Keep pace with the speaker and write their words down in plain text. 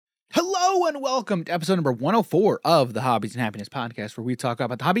Hello and welcome to episode number 104 of the Hobbies and Happiness podcast, where we talk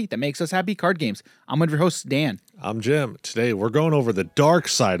about the hobby that makes us happy, card games. I'm one of your hosts, Dan. I'm Jim. Today we're going over the dark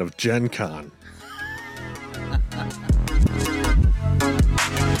side of GenCon.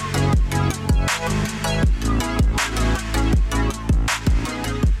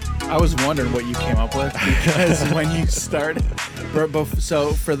 I was wondering what you came up with because when you started,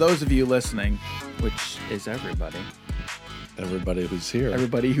 so for those of you listening, which is everybody who's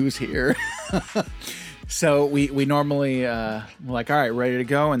here. So we normally we're like, all right, ready to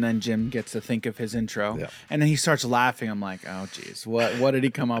go, and then Jim gets to think of his intro, and then he starts laughing. I'm like, oh geez, what did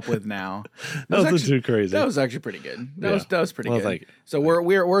he come up with now? Nothing too crazy. That was actually pretty good. That was pretty good. Thank you. So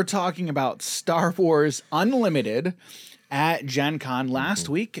we're talking about Star Wars Unlimited at GenCon. Last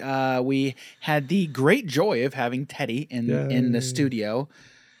week, we had the great joy of having Teddy in the studio.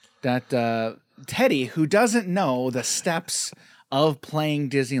 That Teddy, who doesn't know the steps of playing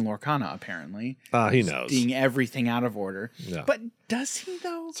Disney Lorcana, apparently. He knows. Being everything out of order. Yeah. But does he,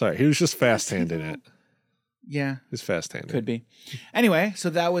 though? Sorry, he was just fast-handing it. Yeah. He's fast-handed. Could be. Anyway,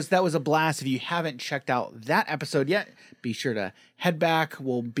 so that was a blast. If you haven't checked out that episode yet, be sure to head back.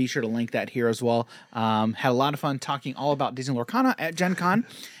 We'll be sure to link that here as well. Had a lot of fun talking all about Disney Lorcana at GenCon.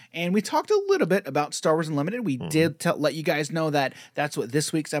 And we talked a little bit about Star Wars Unlimited. We did let you guys know that that's what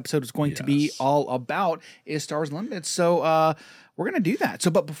this week's episode is going to be all about, is Star Wars Unlimited. So we're going to do that.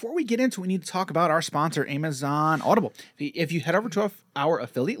 So, but before we get into it, we need to talk about our sponsor, Amazon Audible. If you head over to our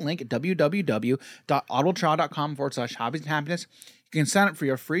affiliate link at www.audibletrial.com/hobbies and happiness, you can sign up for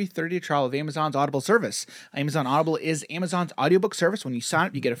your free 30-day trial of Amazon's Audible service. Amazon Audible is Amazon's audiobook service. When you sign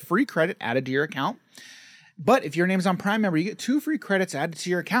up, you get a free credit added to your account. But if you're an Amazon Prime member, you get 2 free credits added to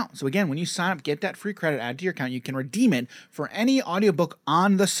your account. So again, when you sign up, get that free credit added to your account. You can redeem it for any audiobook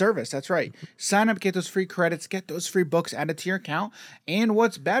on the service. That's right. Sign up, get those free credits, get those free books added to your account. And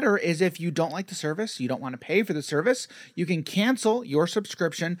what's better is if you don't like the service, you don't want to pay for the service, you can cancel your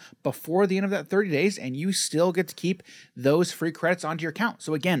subscription before the end of that 30 days, and you still get to keep those free credits onto your account.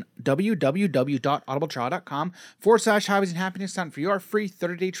 So again, www.audibletrial.com/hobbies and happiness. Sign up for your free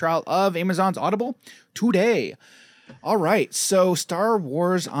 30-day trial of Amazon's Audible today. All right, so Star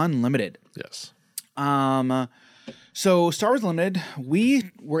Wars Unlimited. Yes. So Star Wars Unlimited,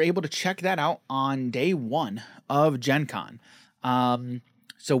 we were able to check that out on day 1 of GenCon.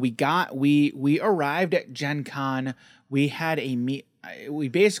 So we arrived at GenCon. We had we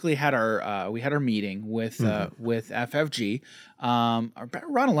basically had our meeting with FFG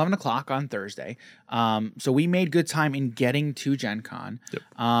around 11 o'clock on Thursday. So we made good time in getting to GenCon. Yep.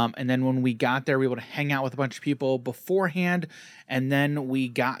 And then when we got there, we were able to hang out with a bunch of people beforehand. And then we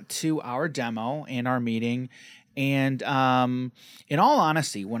got to our demo and our meeting. And in all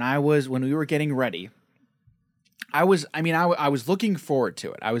honesty, when we were getting ready, I was looking forward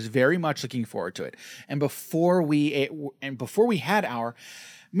to it. I was very much looking forward to it. And before we had our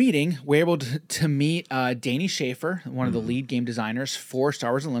meeting, we were able to meet Danny Schaefer, one of the lead game designers for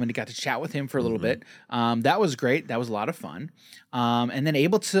Star Wars Unlimited. Got to chat with him for a little bit. That was great. That was a lot of fun. And then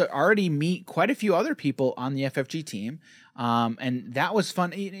able to already meet quite a few other people on the FFG team. And that was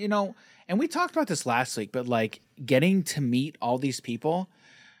fun. You know, and we talked about this last week, but like getting to meet all these people,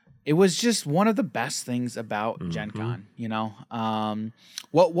 it was just one of the best things about GenCon, you know.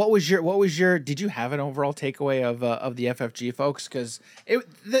 What was your? Did you have an overall takeaway of the FFG folks? Because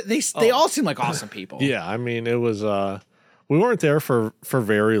they all seem like awesome people. Yeah, I mean, it was. We weren't there for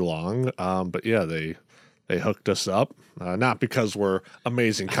very long, but yeah, they hooked us up. Not because we're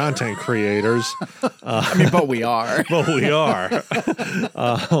amazing content creators. But we are.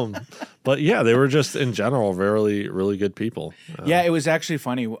 But yeah, they were just in general really, really good people. Yeah, it was actually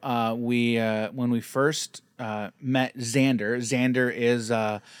funny. When we first met Xander is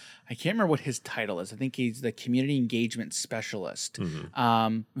I can't remember what his title is. I think he's the community engagement specialist.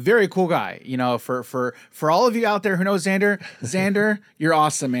 Very cool guy. You know, for all of you out there who know Xander, you're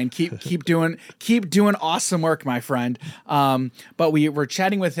awesome, man. Keep doing awesome work, my friend. But we were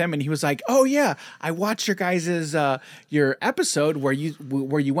chatting with him, and he was like, "Oh yeah, I watched your guys's your episode where you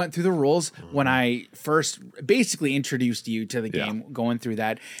went through the rules when I first basically introduced you to the game, going through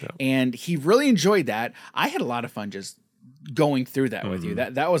that, and he really enjoyed that. I had a lot of fun just going through that with you.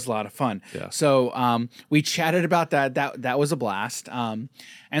 That was a lot of fun. Yeah. So we chatted about that. That was a blast. And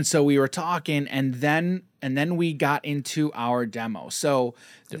so we were talking, and then we got into our demo. So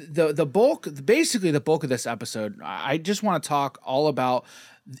the bulk of this episode, I just want to talk all about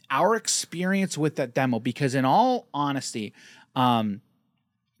our experience with that demo, because in all honesty, when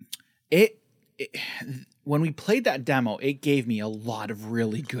we played that demo, it gave me a lot of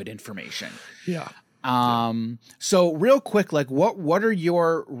really good information. Yeah. So real quick, like what are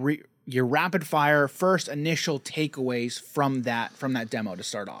your your rapid fire first initial takeaways from that demo to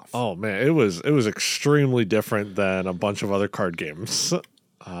start off. Oh man, it was extremely different than a bunch of other card games.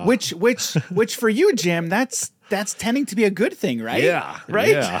 Which for you, Jim, that's tending to be a good thing, right? Yeah, right.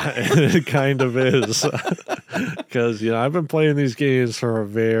 Yeah, it kind of is, because I've been playing these games for a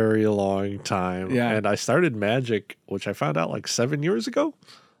very long time, and I started Magic, which I found out like 7 years ago,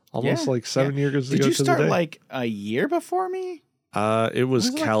 almost like 7 years ago. Did you to start the day. like a year before me? It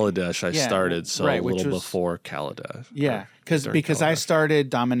was Kaladesh. I started a little before Kaladesh. Yeah, because I started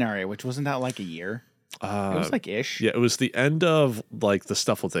Dominaria, which wasn't that like a year. It was like ish. Yeah, it was the end of like the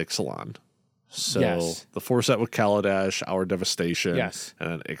stuff with Ixalan. So the 4-set with Kaladesh, Our Devastation, and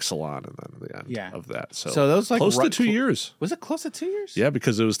then Ixalan, and then the end of that. So those like close to 2 years. Was it close to 2 years? Yeah,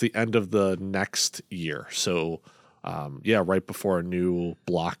 because it was the end of the next year. So right before a new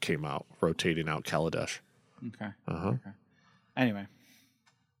block came out, rotating out Kaladesh. Okay. Okay. Anyway.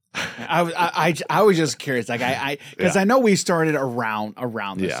 I was just curious, like because I know we started around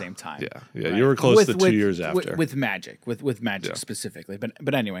the same time. Yeah. Right? You were close to 2 years after with Magic, with Magic specifically.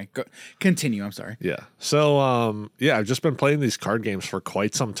 But anyway, continue. I'm sorry. Yeah. So I've just been playing these card games for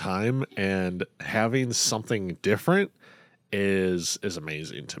quite some time, and having something different is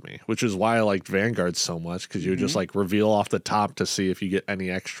amazing to me, which is why I liked Vanguard so much, because you just like reveal off the top to see if you get any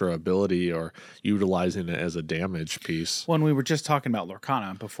extra ability or utilizing it as a damage piece. When we were just talking about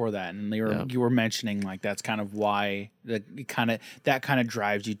Lorcana before that, and you were mentioning like that's kind of why that kind of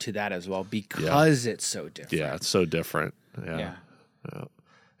drives you to that as well, because it's so different. Yeah, it's so different. Yeah.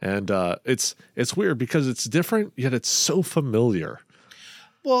 And it's weird because it's different, yet it's so familiar.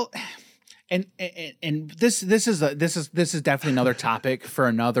 Well, and this is definitely another topic for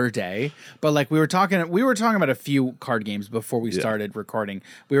another day. But like we were talking about a few card games before we started recording.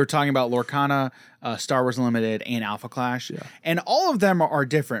 We were talking about Lorcana, Star Wars Unlimited, and Alpha Clash, and all of them are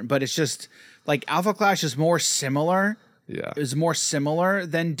different. But it's just like Alpha Clash is more similar. Yeah, is more similar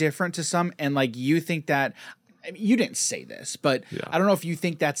than different to some. And like you think that. I mean, you didn't say this, but I don't know if you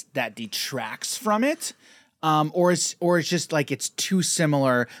think that detracts from it. Or it's just like it's too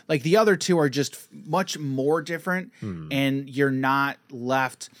similar. Like the other two are just much more different, and you're not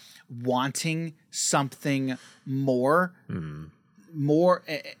left wanting something more. More.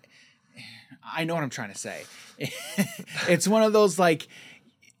 I know what I'm trying to say. It's one of those like.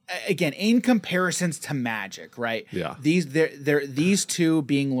 Again, in comparisons to Magic, right? Yeah. These two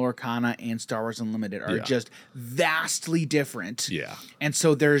being Lorcana and Star Wars Unlimited are just vastly different. Yeah. And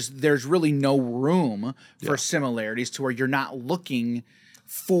so there's really no room for similarities to where you're not looking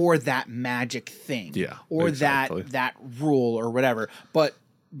for that magic thing. Yeah. Or that rule or whatever. But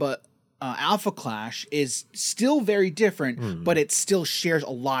Alpha Clash is still very different, but it still shares a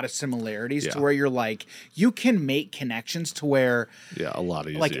lot of similarities to where you're like, you can make connections to where a lot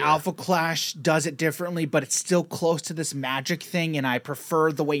easier. Like Alpha Clash does it differently, but it's still close to this Magic thing, and I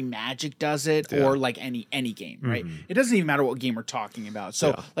prefer the way Magic does it, or like any game, right? It doesn't even matter what game we're talking about.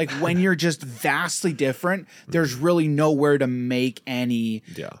 So like when you're just vastly different, there's really nowhere to make any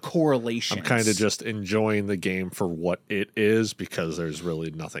correlations. I'm kind of just enjoying the game for what it is, because there's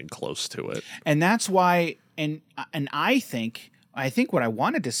really nothing close to it. And that's why, and I think what I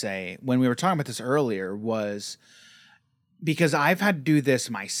wanted to say when we were talking about this earlier was, because I've had to do this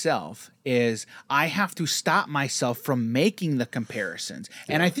myself, is I have to stop myself from making the comparisons.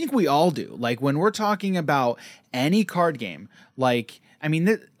 And I think we all do. Like when we're talking about any card game, like, I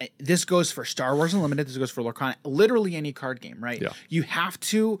mean, this goes for Star Wars Unlimited, this goes for Lorcana, literally any card game, right? Yeah. You have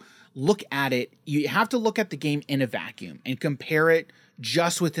to look at it. You have to look at the game in a vacuum and compare it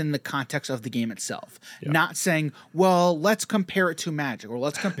just within the context of the game itself. Yeah. Not saying, well, let's compare it to Magic or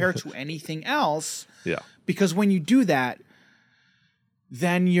let's compare it to anything else. Yeah. Because when you do that,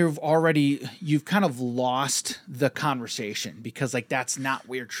 then you've kind of lost the conversation, because like that's not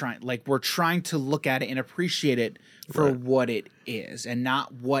what you're trying. Like we're trying to look at it and appreciate it for what it is, and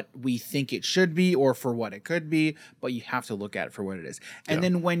not what we think it should be or for what it could be, but you have to look at it for what it is. And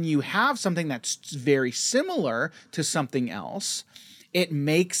then when you have something that's very similar to something else, it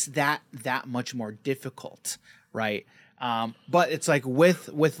makes that much more difficult, right? But it's like with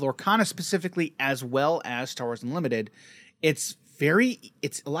Lorcana specifically, as well as Star Wars Unlimited, it's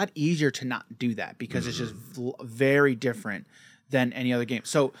a lot easier to not do that, because it's just very different than any other game.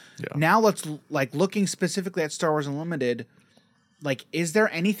 So now let's like looking specifically at Star Wars Unlimited, like is there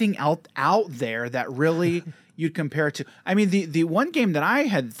anything out there that really you'd compare it to? I mean, the one game that I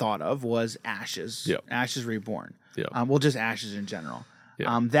had thought of was Ashes. Yep. Ashes Reborn. Yeah. Well, just Ashes in general.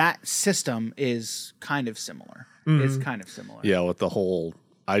 Yeah. That system is kind of similar. It's kind of similar. Yeah, with the whole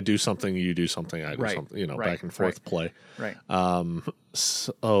I do something, you do something, I do something, you know, back and forth play. Right.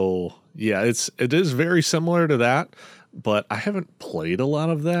 So yeah, it is very similar to that, but I haven't played a lot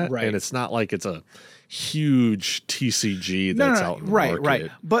of that, and it's not like it's a huge TCG that's out in the market.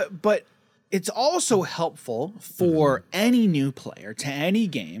 Right. But it's also helpful for any new player to any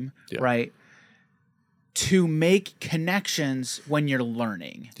game, right? To make connections when you're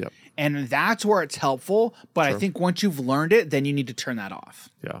learning. Yep. And that's where it's helpful. But I think once you've learned it, then you need to turn that off.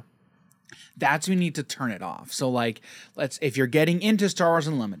 Yeah. That's when you need to turn it off. So like, if you're getting into Star Wars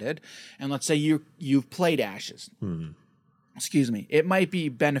Unlimited, and let's say you've played Ashes. Excuse me. It might be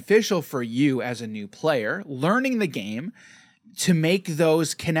beneficial for you as a new player learning the game to make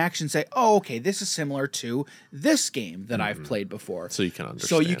those connections, say, oh, okay, this is similar to this game that I've played before. So you can understand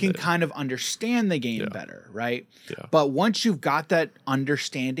So you can kind of understand the game better, right? Yeah. But once you've got that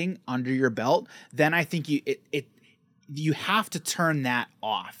understanding under your belt, then I think you have to turn that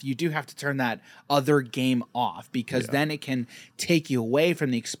off. You do have to turn that other game off, because then it can take you away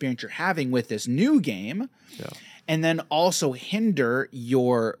from the experience you're having with this new game, and then also hinder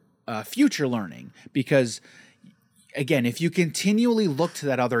your future learning, because again, if you continually look to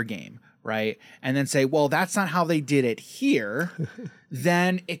that other game, right, and then say, well, that's not how they did it here,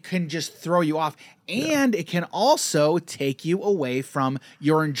 then it can just throw you off. And it can also take you away from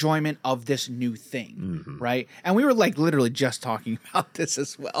your enjoyment of this new thing, right? And we were like literally just talking about this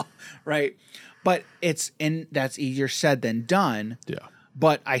as well, right? But that's easier said than done. Yeah.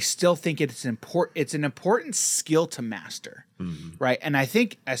 But I still think it's an important skill to master, right? And I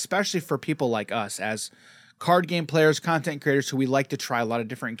think especially for people like us as card game players, content creators who we like to try a lot of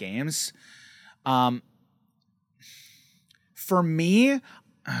different games. For me,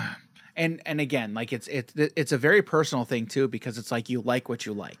 and again, like it's a very personal thing too, because it's like you like what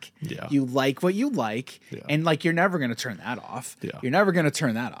you like. Yeah. You like what you like, and like you're never gonna turn that off. Yeah. You're never gonna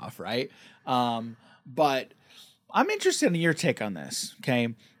turn that off, right? But I'm interested in your take on this,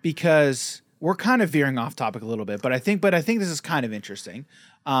 okay? Because we're kind of veering off topic a little bit, but I think this is kind of interesting.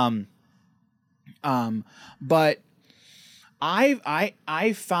 But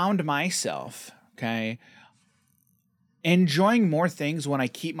I found myself, okay, enjoying more things when I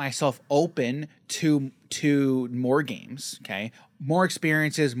keep myself open to more games, okay, more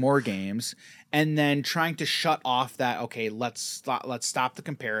experiences, more games, and then trying to shut off that, okay, let's stop the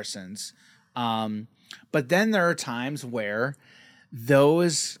comparisons. But then there are times where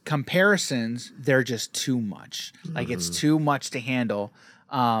those comparisons, they're just too much. Like it's too much to handle.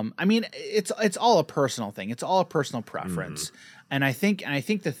 I mean, it's all a personal thing. It's all a personal preference. And I think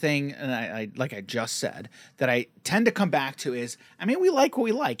the thing, and I like I just said, that I tend to come back to is, I mean, we like what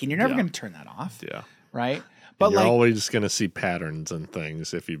we like, and you're never going to turn that off. Yeah. Right. But you're always going to see patterns and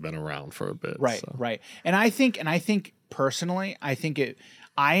things if you've been around for a bit. Right. So. Right. And I think personally,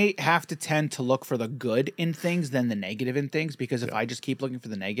 I have to tend to look for the good in things than the negative in things, because if I just keep looking for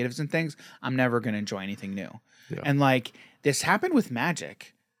the negatives in things, I'm never going to enjoy anything new. Yeah. And like this happened with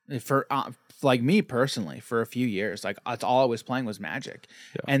Magic for like me personally for a few years. Like that's all I was playing was Magic.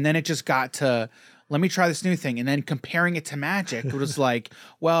 Yeah. And then it just got to, let me try this new thing. And then comparing it to Magic, it was like,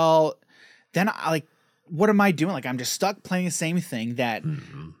 well, then what am I doing? Like I'm just stuck playing the same thing that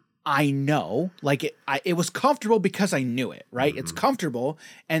I know, like it was comfortable because I knew it, right? It's comfortable.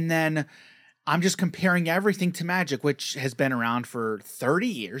 And then I'm just comparing everything to Magic, which has been around for 30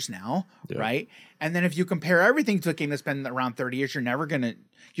 years now, right? And then if you compare everything to a game that's been around 30 years, you're never going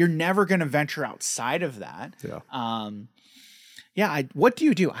to venture outside of that. Yeah. What do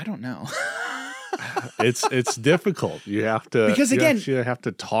you do? I don't know. It's difficult. You have to, because again, you have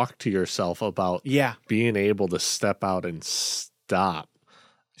to talk to yourself about being able to step out and stop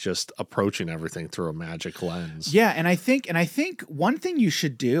just approaching everything through a Magic lens. Yeah, and I think one thing you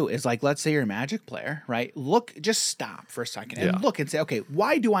should do is, like, let's say you're a Magic player, right? Just stop for a second and look and say, okay,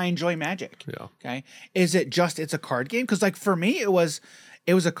 why do I enjoy Magic? Yeah. Okay. Is it just it's a card game? Because like for me, it was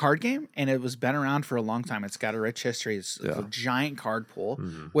a card game, and it was been around for a long time. It's got a rich history. It's a giant card pool,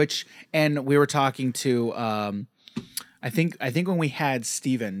 and we were talking to I think when we had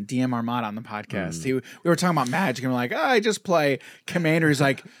Steven DM Armada on the podcast, we were talking about Magic, and we're like, I just play Commander. He's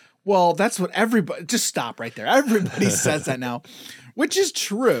like, well, that's what everybody, just stop right there. Everybody says that now, which is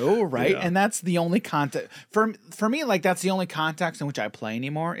true, right? Yeah. And that's the only context for me. Like that's the only context in which I play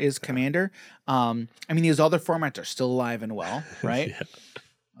anymore is Commander. I mean, these other formats are still alive and well, right?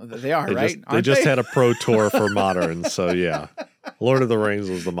 They are, right? They just had a pro tour for modern, so yeah. Lord of the Rings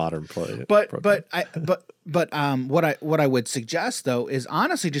was the modern play. But what I would suggest though is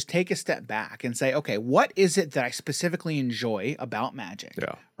honestly just take a step back and say, okay, what is it that I specifically enjoy about Magic?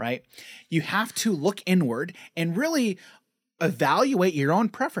 Yeah. Right? You have to look inward and really evaluate your own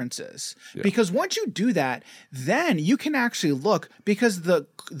preferences. Because once you do that, then you can actually look, because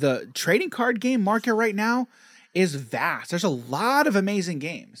the trading card game market right now is vast. There's a lot of amazing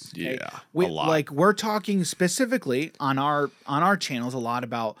games. Okay? Yeah, a lot. Like we're talking specifically on our channels a lot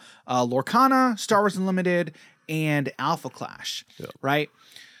about Lorcana, Star Wars Unlimited, and Alpha Clash, right?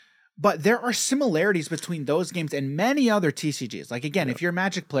 But there are similarities between those games and many other TCGs. Like again, if you're a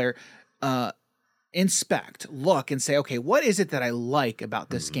Magic player, inspect, look, and say, okay, what is it that I like about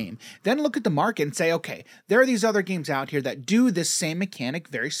this game? Then look at the market and say, okay, there are these other games out here that do this same mechanic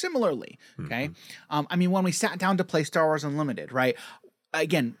very similarly. Okay. I mean, when we sat down to play Star Wars Unlimited, right?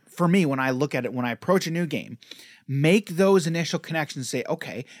 Again, for me, when I look at it, when I approach a new game, make those initial connections, say,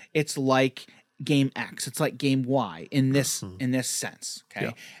 okay, it's like game X, it's like game Y in this sense.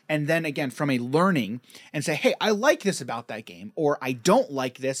 Okay. And then again, from a learning and say, hey, I like this about that game, or I don't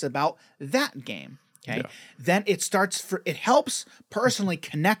like this about that game. Okay. Then it helps personally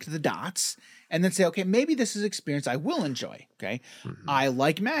connect the dots and then say, okay, maybe this is an experience I will enjoy. Okay. I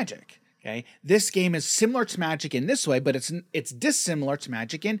like Magic. Okay. This game is similar to Magic in this way, but it's dissimilar to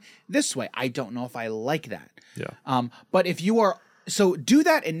Magic in this way. I don't know if I like that. But if you are, so do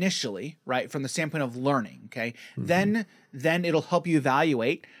that initially, right, from the standpoint of learning, okay? Then it'll help you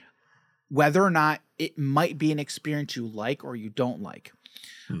evaluate whether or not it might be an experience you like or you don't like.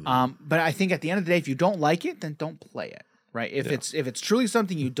 But I think at the end of the day, if you don't like it, then don't play it, right? If it's truly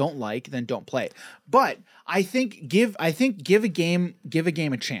something you don't like, then don't play it. But I think give a game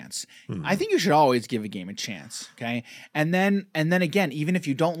a chance. I think you should always give a game a chance, okay? And then again, even if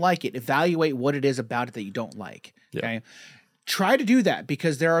you don't like it, evaluate what it is about it that you don't like, okay? Try to do that,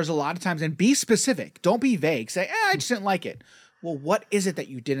 because there is a lot of times, and be specific. Don't be vague. Say, I just didn't like it. Well, what is it that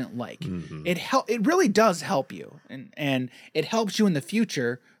you didn't like? It really does help you, and it helps you in the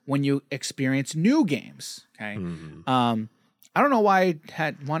future when you experience new games. Okay. I don't know why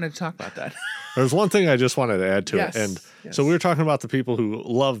I wanted to talk about that. There's one thing I just wanted to add to it. And so we were talking about the people who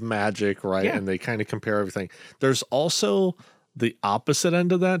love Magic, right? And they kind of compare everything. There's also the opposite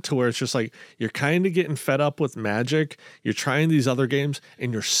end of that, to where it's just like you're kind of getting fed up with Magic, you're trying these other games,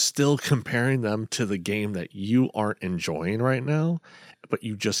 and you're still comparing them to the game that you aren't enjoying right now, but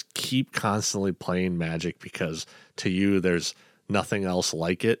you just keep constantly playing Magic because to you there's nothing else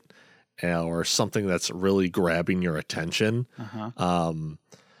like it, or something that's really grabbing your attention.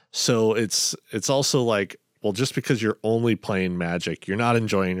 So it's also like, well, just because you're only playing Magic, you're not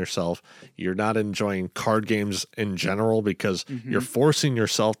enjoying yourself. You're not enjoying card games in general, because you're forcing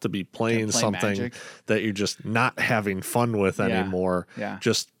yourself to be playing something Magic that you're just not having fun with anymore,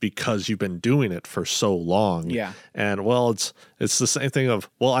 just because you've been doing it for so long. And well, it's the same thing of,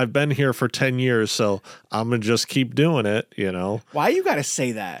 well, I've been here for 10 years, so I'm going to just keep doing it, you know? Why you got to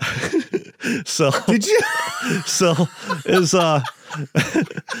say that? So did you? So is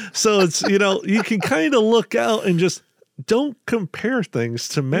so it's, you know, you can kind of look out and just don't compare things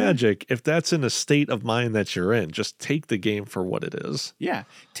to Magic if that's in a state of mind that you're in. Just take the game for what it is. Yeah,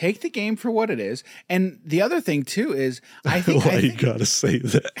 take the game for what it is. And the other thing too is, I think you gotta say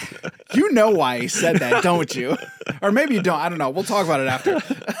that. You know why I said that, don't you? Or maybe you don't. I don't know. We'll talk about it after.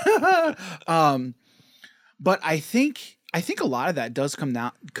 But I think a lot of that does come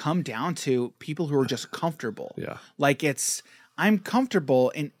down to people who are just comfortable. Like I'm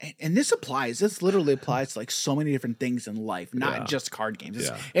comfortable, and this literally applies to like so many different things in life, not just card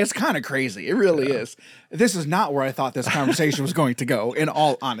games. It's kind of crazy. It really is. This is not where I thought this conversation was going to go, in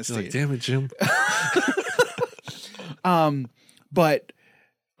all honesty. You're like, damn it, Jim. But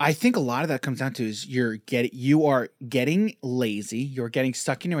I think a lot of that comes down to is you are getting lazy, you're getting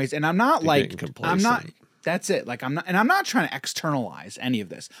stuck in your ways. And I'm not that's it. Like I'm not trying to externalize any of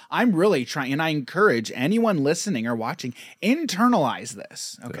this. I'm really trying, and I encourage anyone listening or watching, internalize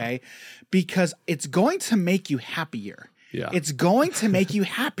this, okay? Because it's going to make you happier. It's going to make you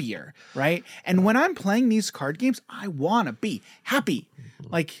happier, right? And when I'm playing these card games, I want to be happy.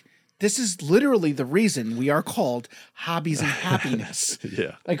 Like, this is literally the reason we are called Hobbies and Happiness.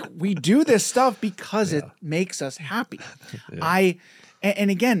 Like, we do this stuff because it makes us happy. I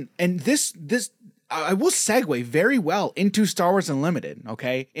will segue very well into Star Wars Unlimited,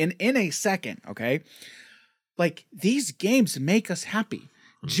 okay? In a second, okay? Like, these games make us happy.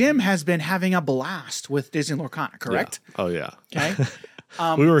 Jim has been having a blast with Disney Lorcana, correct? Oh, yeah. Okay.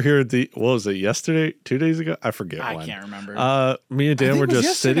 We were here what was it, yesterday? 2 days ago? I forget when. I can't remember. Me and Dan were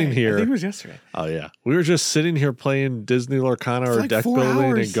just sitting here. I think it was yesterday. Oh, yeah. We were just sitting here playing Disney Lorcana or deck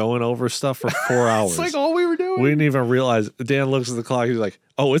building and going over stuff for 4 hours. It's like all we were doing. We didn't even realize. Dan looks at the clock. He's like,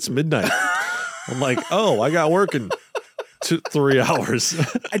 oh, it's midnight. I'm like, oh, I got work in 3 hours.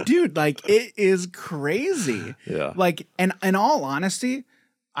 Dude, like it is crazy. Yeah. Like, and in all honesty,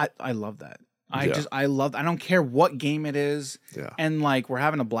 I love that. I love, I don't care what game it is. Yeah. And like, we're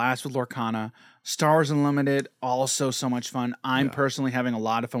having a blast with Lorcana. Star Wars Unlimited, also so much fun. I'm personally having a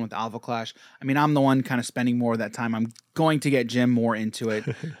lot of fun with Alpha Clash. I mean, I'm the one kind of spending more of that time. I'm going to get Jim more into it.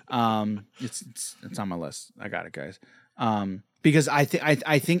 It's on my list. I got it, guys. Because I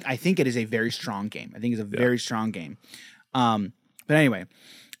think it is a very strong game. I think it's a very strong game. But anyway,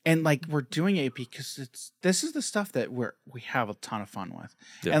 and like we're doing it because this is the stuff that we have a ton of fun with.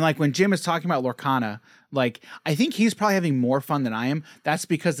 Yeah. And like when Jim is talking about Lorcana, like I think he's probably having more fun than I am. That's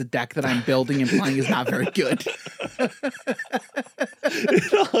because the deck that I'm building and playing is not very good. It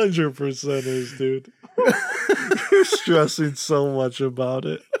 100% is, dude. You're stressing so much about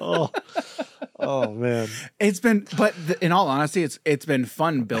it. Oh man. It's been, but in all honesty, it's been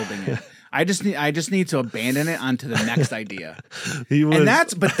fun building it. I just need to abandon it onto the next idea. And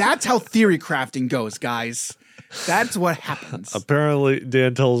that's how theory crafting goes, guys. That's what happens. Apparently,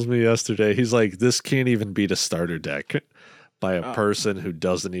 Dan tells me yesterday, he's like, this can't even beat a starter deck by a person who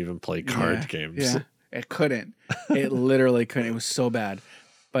doesn't even play card games. Yeah, it couldn't. It literally couldn't. It was so bad.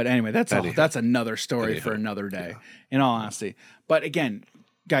 But anyway, that's another story for another day, in all honesty. But again,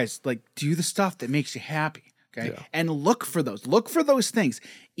 guys, like do the stuff that makes you happy. Okay. Yeah. And look for those things.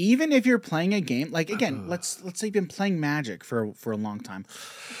 Even if you're playing a game, like again, let's say you've been playing Magic for a long time.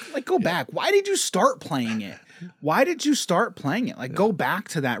 Like go back. Why did you start playing it? Like go back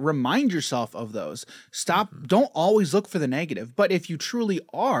to that. Remind yourself of those. Stop. Don't always look for the negative. But if you truly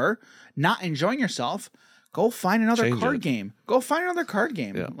are not enjoying yourself, go find another card game.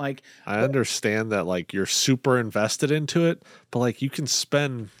 Yeah. Like I understand that like you're super invested into it, but like you can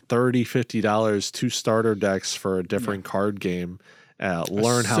spend $30, $50 to starter decks for a different card game. Learn how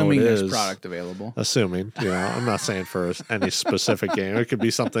it is. Assuming there's product available. Assuming, I'm not saying for any specific game. It could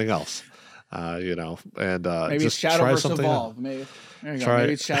be something else. And maybe just Shadow try versus something Evolve. Maybe there you go.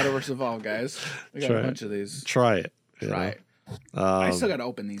 Maybe it's Shadow versus Evolve, guys. We got a bunch of these. Try it. Try it. I still got to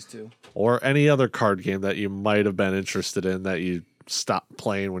open these too. Or any other card game that you might have been interested in that you stopped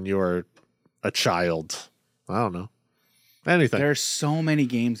playing when you were a child. I don't know. Anything. There's so many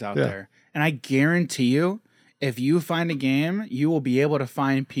games out there. And I guarantee you, if you find a game, you will be able to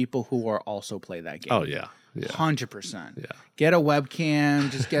find people who are also play that game. Oh, yeah. 100%. Yeah. Get a webcam.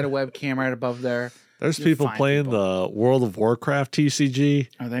 Just get a webcam right above there. There's people playing the World of Warcraft TCG.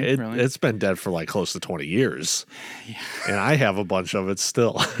 Are they really? It's been dead for like close to 20 years. Yeah. And I have a bunch of it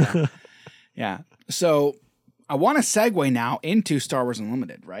still. Yeah. So I want to segue now into Star Wars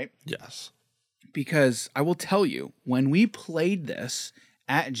Unlimited, right? Yes. Because I will tell you, when we played this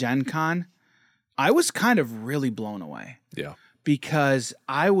at GenCon, I was kind of really blown away. Yeah. Because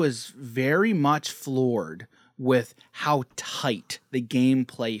I was very much floored with how tight the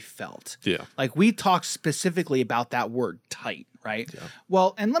gameplay felt. Yeah. Like we talked specifically about that word tight, right? Yeah.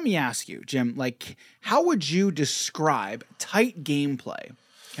 Well, and let me ask you, Jim, like how would you describe tight gameplay?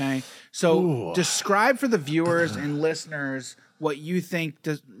 Okay. So describe for the viewers and listeners what you think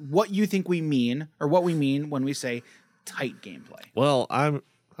we mean or what we mean when we say tight gameplay. Well,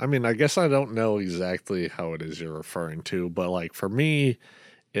 I mean, I guess I don't know exactly how it is you're referring to, but like for me,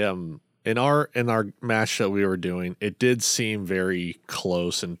 in our match that we were doing, it did seem very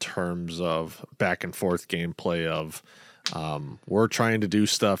close in terms of back and forth gameplay of we're trying to do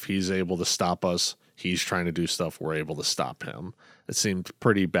stuff, he's able to stop us, he's trying to do stuff, we're able to stop him. It seemed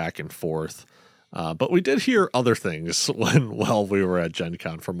pretty back and forth. But we did hear other things while we were at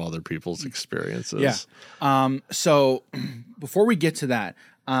GenCon from other people's experiences. Yeah. So before we get to that,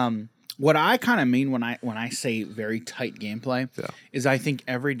 what I kind of mean when I say very tight gameplay is I think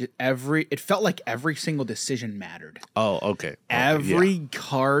it felt like every single decision mattered. Oh, okay. Every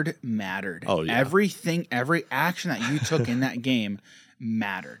card mattered. Oh, yeah. Everything, every action that you took in that game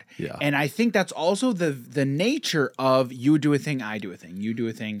mattered. Yeah. And I think that's also the nature of you do a thing, I do a thing. You do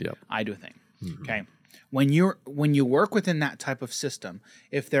a thing, I do a thing. Mm-hmm. Okay. When you work within that type of system,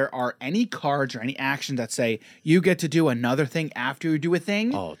 if there are any cards or any actions that say you get to do another thing after you do a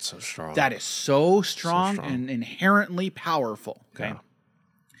thing, it's so strong. That is so strong and inherently powerful. Okay.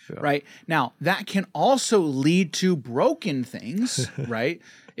 Yeah. Right. Now that can also lead to broken things, right?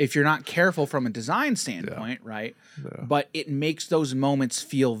 If you're not careful from a design standpoint, right? Yeah. But it makes those moments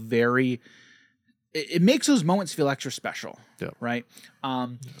feel extra special, right?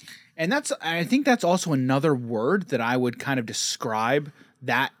 And I think that's also another word that I would kind of describe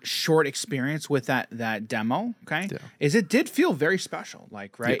that short experience with that demo. Okay, is it did feel very special,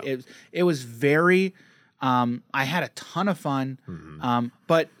 like right? Yeah. It was very. I had a ton of fun,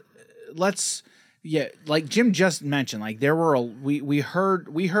 but let's Yeah, like Jim just mentioned, like there were we heard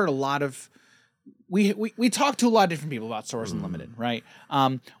a lot of we talked to a lot of different people about Source Unlimited, right?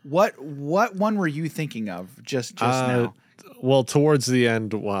 What one were you thinking of just now? Well, towards the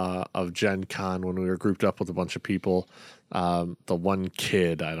end of Gen Con, when we were grouped up with a bunch of people, the one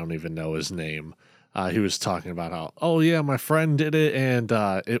kid, I don't even know his name, he was talking about how, oh yeah, my friend did it, and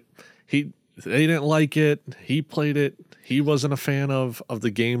they didn't like it. He played it. He wasn't a fan of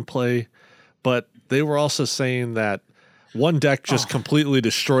the gameplay, but they were also saying that one deck just completely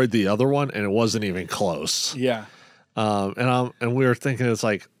destroyed the other one, and it wasn't even close. Yeah. And we were thinking, it's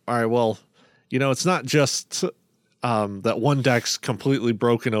like, all right, well, it's not just that one deck's completely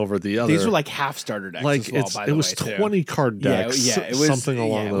broken over the other. These were like half starter decks. Like as well, by the it was way, 20 card decks. Yeah, it was something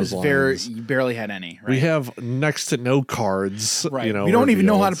along those lines. You barely had any. Right? We have next to no cards. Right. We don't even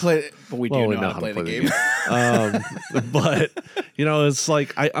know how to play it, but we do know how to play the game. But it's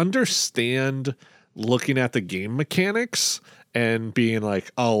like I understand looking at the game mechanics and being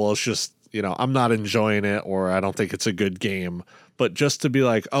like, oh, well, it's just, I'm not enjoying it, or I don't think it's a good game. But just to be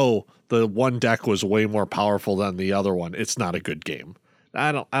like, oh, the one deck was way more powerful than the other one, it's not a good game.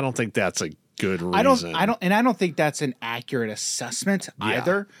 I don't think that's a good reason. I don't think that's an accurate assessment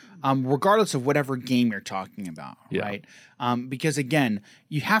either. Regardless of whatever game you're talking about, right? Because again,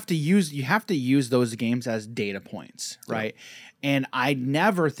 you have to use those games as data points, right? And I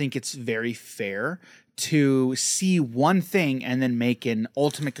never think it's very fair to see one thing and then make an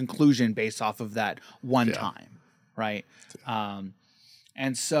ultimate conclusion based off of that one time, right?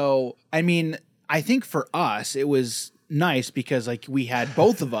 And so, I mean, I think for us, it was nice because like we had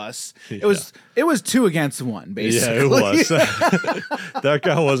both of us. It was 2 against 1 basically. Yeah, it was. That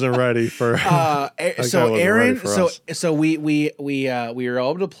guy wasn't ready for. So Aaron, so we were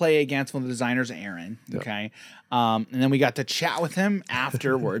able to play against one of the designers, Aaron. Okay, and then we got to chat with him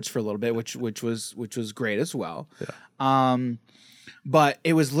afterwards for a little bit, which was great as well. But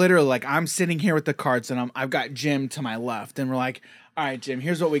it was literally like I'm sitting here with the cards, and I've got Jim to my left, and we're like, all right, Jim,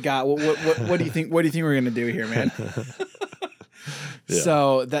 here's what we got. What do you think? What do you think we're gonna do here, man?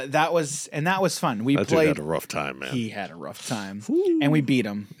 So that was fun. We played. Had a rough time, man. He had a rough time, and we beat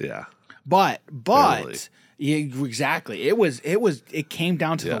him. Yeah, but yeah, exactly. It came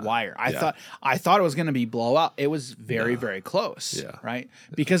down to the wire. I thought it was gonna be blowout. It was very very close. Yeah, right.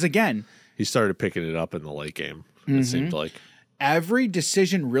 Because again, he started picking it up in the late game. It seemed like. Every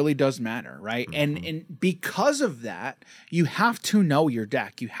decision really does matter, right? And because of that, you have to know your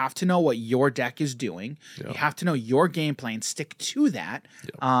deck. You have to know what your deck is doing. You have to know your game plan, stick to that.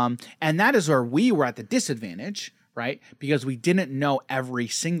 And that is where we were at the disadvantage, right? Because we didn't know every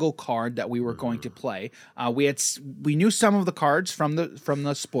single card that we were going to play. We knew some of the cards from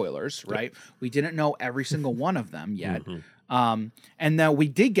the spoilers, right? We didn't know every single one of them yet. And then we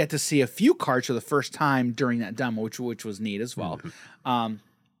did get to see a few cards for the first time during that demo, which was neat as well.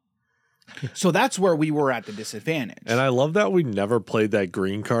 So that's where we were at the disadvantage. And I love that we never played that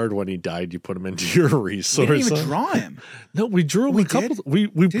green card when he died. You put him into your resource. We didn't even draw him. No, we drew him a couple. We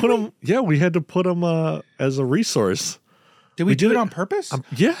put him. Yeah, we had to put him as a resource. Did we do it on purpose?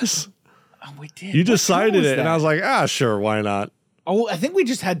 Yes. Oh, we did. You decided it, and I was like, sure, why not? Oh, I think we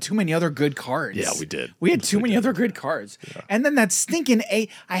just had too many other good cards. Yeah, we did. We had too many other good cards. Yeah. And then that stinking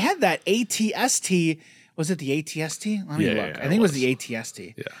I had that ATST. Was it the ATST? Let me look. I think it was the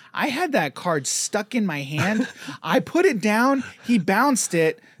ATST. Yeah. I had that card stuck in my hand. I put it down. He bounced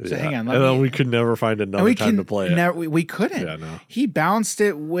it. So hang on. And then we could never find another time to play it. We couldn't. Yeah, no. He bounced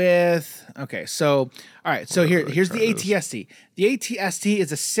it with... Okay, so... All right, so here's the ATST. The ATST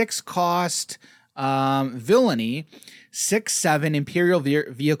is a 6-cost villainy, 6/7 Imperial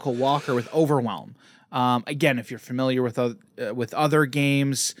Vehicle Walker with Overwhelm. Again, if you're familiar with other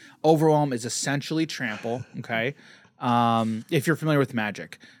games, Overwhelm is essentially Trample. Okay, if you're familiar with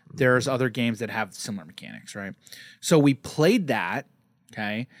Magic, there's other games that have similar mechanics, right? So we played that,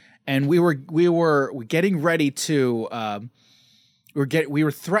 okay, and we were getting ready to we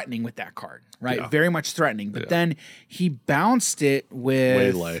were threatening with that card, right? Very much threatening, but then he bounced it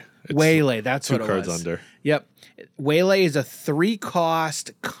with Waylay. That's what it was. 2 cards under. Yep, Waylay is a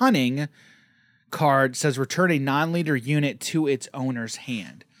 3-cost Cunning card. Says return a non-leader unit to its owner's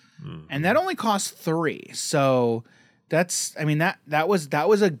hand, and that only costs 3. So that's, I mean, that was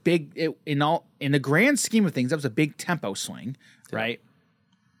a big in the grand scheme of things. That was a big tempo swing, right?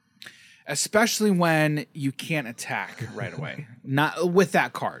 Especially when you can't attack right away, not with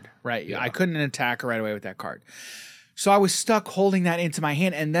that card, right? Yeah. I couldn't attack right away with that card. So I was stuck holding that into my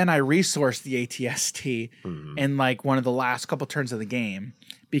hand, and then I resourced the ATST in like one of the last couple turns of the game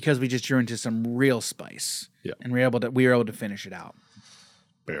because we just drew into some real spice, and we were able to finish it out.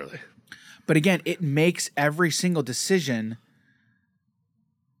 Barely. But again, it makes every single decision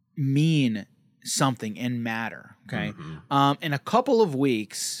mean something and matter. Okay. In a couple of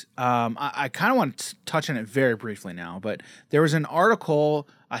weeks, I kind of want to touch on it very briefly now, but there was an article,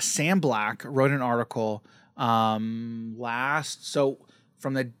 Sam Black wrote an article from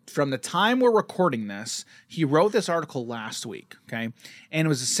the time we're recording this, he wrote this article last week. Okay. And it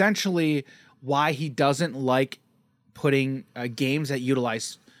was essentially why he doesn't like putting games that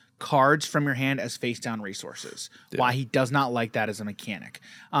utilize cards from your hand as face down resources. Yeah. Why he does not like that as a mechanic.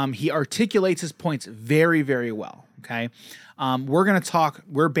 He articulates his points very, very well. Okay.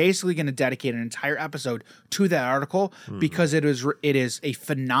 We're basically going to dedicate an entire episode to that article because it is a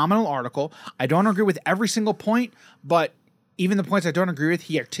phenomenal article. I don't agree with every single point, but even the points I don't agree with,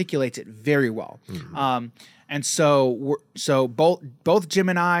 he articulates it very well. And so both Jim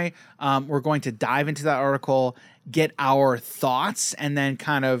and I, we're going to dive into that article, get our thoughts, and then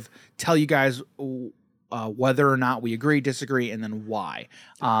kind of tell you guys whether or not we agree, disagree, and then why.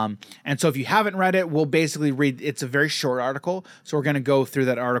 And so if you haven't read it, we'll basically read. It's a very short article, so we're going to go through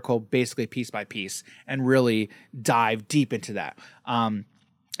that article basically piece by piece and really dive deep into that.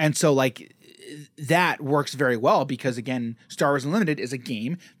 And so that works very well because, again, Star Wars Unlimited is a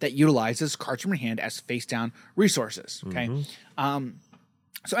game that utilizes cards from your hand as face down resources. Okay.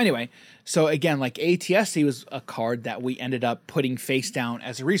 So anyway, again, ATSC was a card that we ended up putting face down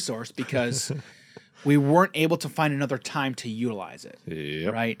as a resource because we weren't able to find another time to utilize it.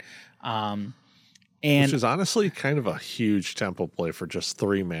 Yep. Right. Which is honestly kind of a huge tempo play for just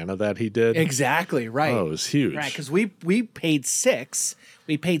 3 mana that he did. Exactly. Right. Oh, it was huge. Right. Because we paid 6.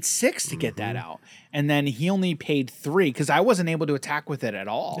 We paid 6 to get that out. And then he only paid 3 because I wasn't able to attack with it at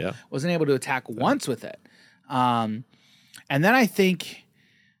all. Yeah. Wasn't able to attack once with it. And then I think,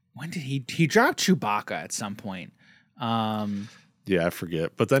 when did he dropped Chewbacca at some point? Yeah, I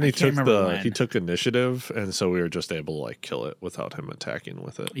forget. But then he took initiative, and so we were just able to kill it without him attacking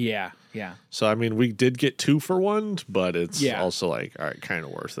with it. Yeah, yeah. So I mean, we did get 2 for 1, but it's also all right, kind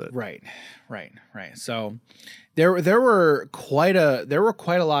of worth it. Right. So there were quite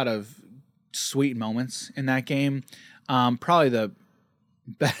a lot of sweet moments in that game. Probably the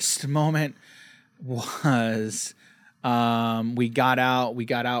best moment was we got out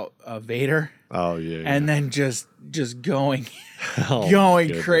Vader. Oh yeah. And then just going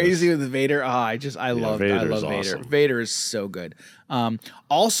goodness. crazy with Vader. I love Vader. Awesome. Vader is so good.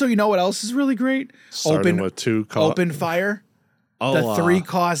 Also, you know what else is really great? Starting with 2 open fire. The 3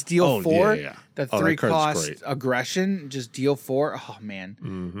 cost deal 4. Yeah. The 3 cost aggression, just deal 4. Oh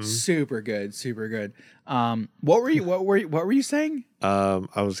man. Super good. What were you saying? I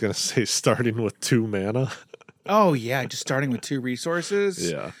was gonna say starting with 2 mana. Oh yeah, just starting with 2 resources.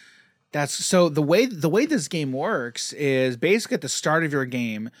 Yeah. That's so the way this game works is basically at the start of your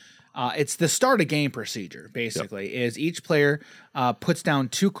game. It's the start of game procedure. Basically, is each player puts down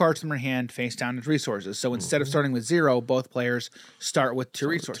 2 cards from their hand face down as resources. So instead of starting with 0, both players start with 2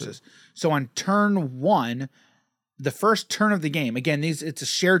 resources. So on turn 1, the first turn of the game, again, it's a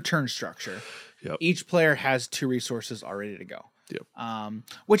shared turn structure. Yep. Each player has 2 resources all ready to go. Yep.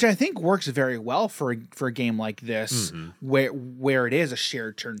 Which I think works very well for a game like this, where it is a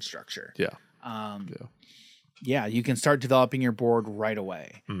shared turn structure. Yeah. Yeah, you can start developing your board right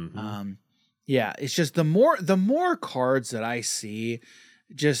away. It's just the more cards that I see,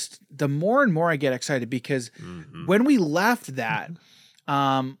 just the more and more I get excited because when we left that,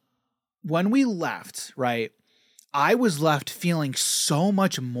 right, I was left feeling so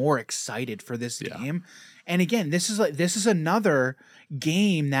much more excited for this game. And again, this is another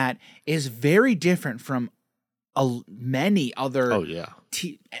game that is very different from many other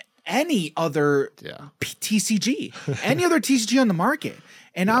any other TCG, any other TCG on the market.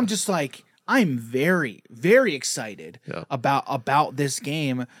 And I'm just I'm very, very excited about this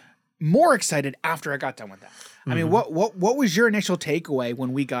game. More excited after I got done with that. I mean, what was your initial takeaway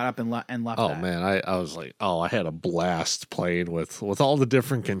when we got up and left? Oh that? Man, I was I had a blast playing with all the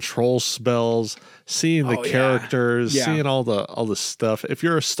different control spells, seeing the characters, seeing all the stuff. If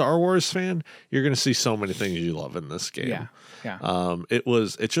you're a Star Wars fan, you're gonna see so many things you love in this game.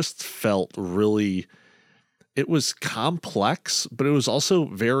 It just felt really. It was complex, but it was also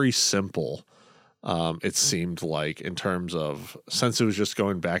very simple. It seemed like in terms of since it was just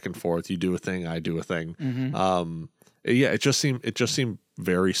going back and forth, you do a thing, I do a thing. It just seemed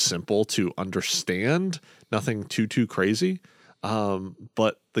very simple to understand, nothing too crazy.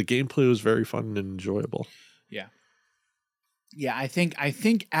 But the gameplay was very fun and enjoyable. I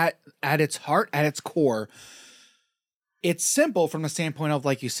think at its heart, at its core, it's simple from the standpoint of,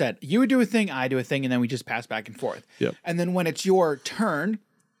 like you said, you would do a thing, I do a thing, and then we just pass back and forth. Yep. And then when it's your turn,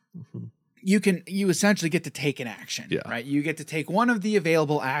 you essentially get to take an action, right? You get to take one of the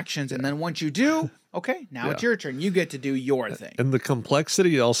available actions, and then once you do, okay, now it's your turn. You get to do your thing. And the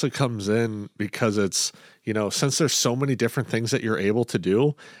complexity also comes in because it's, since there's so many different things that you're able to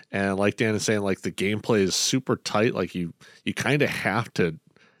do, and like Dan is saying, like the gameplay is super tight, like you kind of have to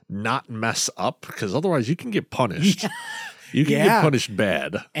not mess up because otherwise you can get punished. You can get punished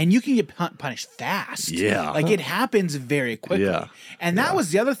bad. And you can get punished fast. Yeah. Like it happens very quickly. Yeah. And that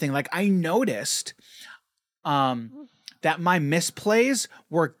was the other thing. Like I noticed that my misplays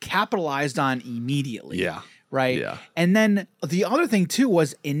were capitalized on immediately. Yeah. Right? Yeah. And then the other thing too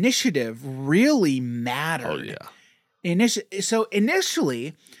was initiative really mattered. Oh, yeah. So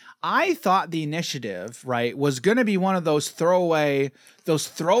initially, I thought the initiative, right, was going to be one of those throwaway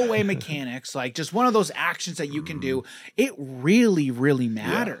mechanics, like just one of those actions that you can do. It really, really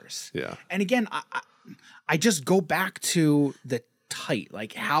matters. Yeah. And again, I just go back to the tight,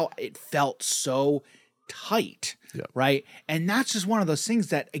 like how it felt so tight, right? And that's just one of those things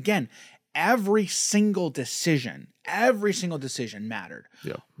that, again, every single decision mattered.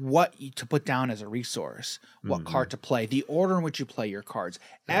 Yeah. What to put down as a resource, what card to play, the order in which you play your cards,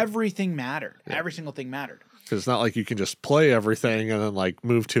 everything mattered. Every single thing mattered. Because it's not like you can just play everything and then like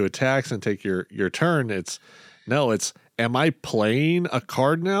move to attacks and take your turn. It's am I playing a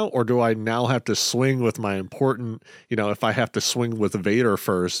card now, or do I now have to swing with my important, if I have to swing with Vader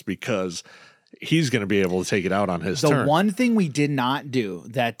first because he's going to be able to take it out on his turn. The one thing we did not do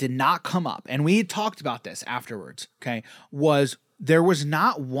that did not come up, and we talked about this afterwards, okay, was there was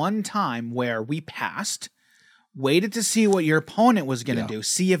not one time where we passed, waited to see what your opponent was going to do,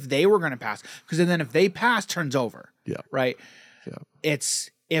 see if they were going to pass. Because then if they pass, turn's over. Yeah. Right? Yeah. It's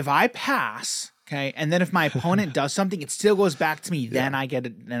if I pass, okay, and then if my opponent does something, it still goes back to me. Then I get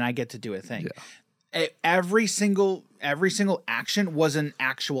it. Then I get to do a thing. Yeah. Every single action was an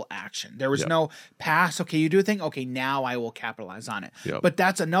actual action. There was no pass. Okay, you do a thing. Okay, now I will capitalize on it. But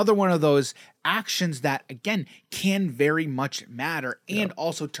that's another one of those actions that, again, can very much matter and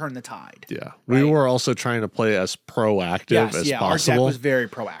also turn the tide. Yeah. Right? We were also trying to play as proactive as possible. Our deck was very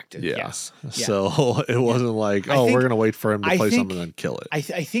proactive. Yeah. Yes. So it wasn't like, we're going to wait for him to play something and then kill it. I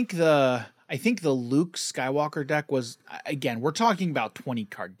think the Luke Skywalker deck was, again, we're talking about 20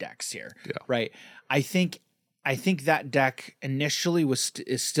 card decks here, right? I think that deck initially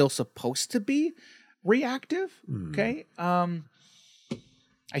is still supposed to be reactive. Okay. I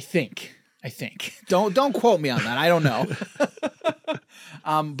think. Don't quote me on that. I don't know.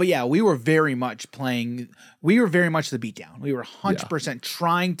 But yeah, we were very much the beatdown. We were 100%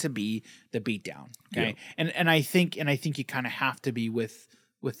 trying to be the beatdown. Okay. Yeah. And I think you kind of have to be with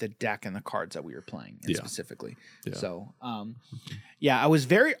the deck and the cards that we were playing specifically. Yeah. So, I was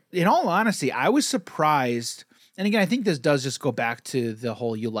in all honesty, I was surprised. And again, I think this does just go back to the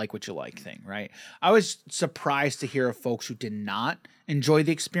whole you like what you like thing, right? I was surprised to hear of folks who did not enjoy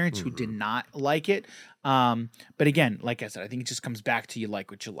the experience, who did not like it. But again, like I said, I think it just comes back to you like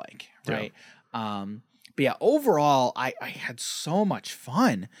what you like, right? But yeah, overall, I had so much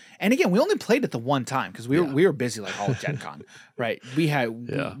fun. And again, we only played it the one time because we were busy like all of GenCon, right? We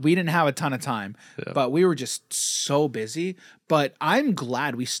didn't have a ton of time, but we were just so busy. But I'm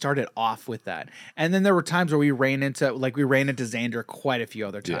glad we started off with that. And then there were times where we ran into Xander quite a few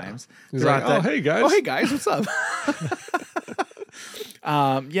other times. He's like, hey guys, what's up?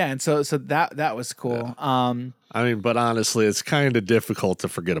 And so that was cool. I mean, but honestly, it's kind of difficult to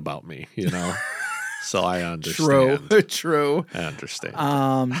forget about me, So I understand. True. I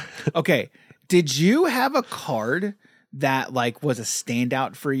understand. Okay. Did you have a card that like was a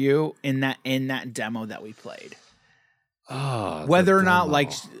standout for you in that demo that we played? Whether or not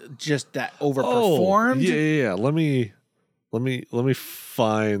like just that overperformed. Yeah. Let me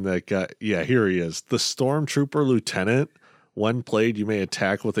find that guy. Yeah, here he is. The Stormtrooper Lieutenant. When played, you may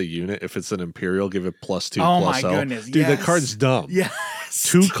attack with a unit. If it's an Imperial, give it +2. Oh my goodness. Dude, that card's dumb. Yes.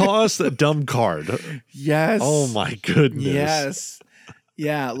 2 cost, a dumb card. Yes. Oh my goodness. Yes.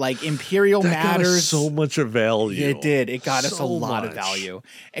 Yeah, like Imperial that matters. Got us so much of value. It did. It got us a lot of value.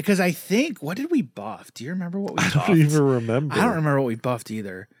 Because I think, what did we buff? Do you remember what we buffed? I don't even remember. I don't remember what we buffed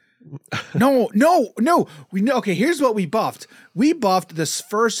either. No. Okay, here's what we buffed. We buffed this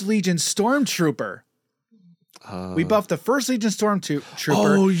First Legion Stormtrooper. We buffed the First Legion Stormtrooper.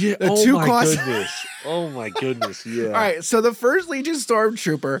 Oh, yeah. Goodness. Oh, my goodness. Yeah. All right. So the First Legion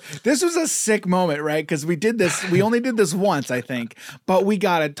Stormtrooper, this was a sick moment, right? Because we did this. We only did this once, I think, but we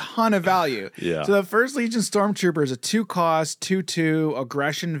got a ton of value. Yeah. So the First Legion Stormtrooper is a 2-cost, 2/2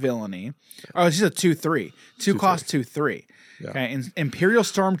 aggression villainy. Oh, it's just a 2/3. 2 cost, 2/3. Okay, Imperial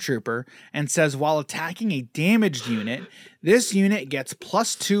Stormtrooper, and says while attacking a damaged unit, this unit gets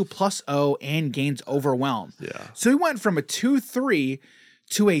 +2/+0 and gains Overwhelm. Yeah. So we went from a 2/3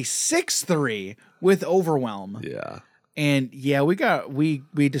 to a 6/3 with Overwhelm. Yeah. And yeah, we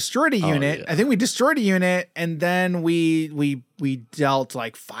destroyed a unit. Yeah. I think we destroyed a unit, and then we dealt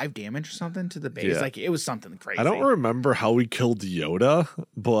like 5 damage or something to the base. Yeah. Like it was something crazy. I don't remember how we killed Yoda,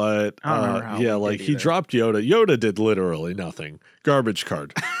 but I don't remember how we did he either. dropped Yoda. Yoda did literally nothing. Garbage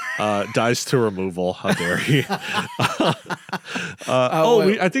card. Dies to removal. How dare he?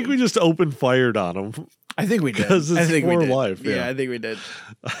 I think we just open fired on him. I think we did. Because it's I think we for did. life. Yeah, I think we did.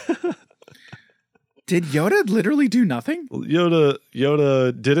 Did Yoda literally do nothing?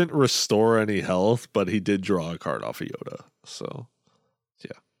 Yoda didn't restore any health, but he did draw a card off of Yoda. So,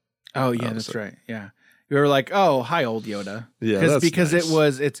 yeah. Oh yeah, that's right. Yeah, we were like, oh, hi, old Yoda. Yeah, because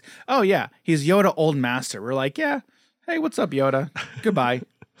nice. it's oh yeah, he's Yoda, old master. We're like, yeah, hey, what's up, Yoda? Goodbye.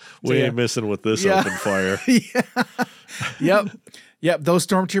 We ain't missing with this open fire. Yeah. Yep. Those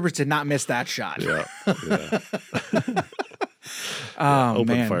stormtroopers did not miss that shot. Yeah. Oh,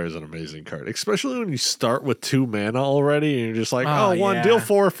 open man. fire is an amazing card, especially when you start with 2 mana already, and you're just like, yeah. deal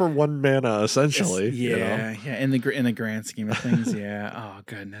 4 for 1 mana, essentially. Yeah. In the grand scheme of things, yeah. Oh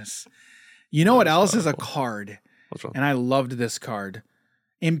goodness. You know what else is a card? What's wrong? And I loved this card,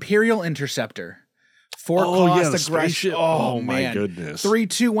 Imperial Interceptor. 4 Oh, yeah, cost the aggression. spaceship. Oh, Oh, my man. goodness.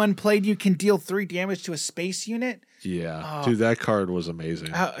 3/2 when played, you can deal 3 damage to a space unit. Yeah, dude, that card was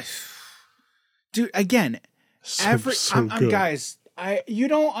amazing. Dude, again, So good. guys, I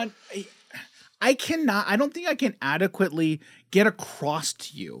don't think I can adequately get across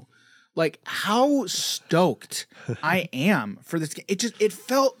to you like how stoked I am for this game. It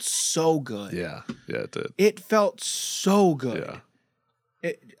felt so good. Yeah, it did. It felt so good. Yeah.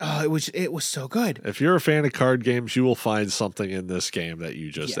 It was so good. If you're a fan of card games, you will find something in this game that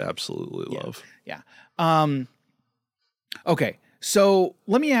you just absolutely love. Yeah. Okay. So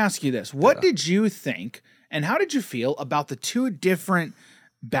let me ask you this. What did you think and how did you feel about the 2 different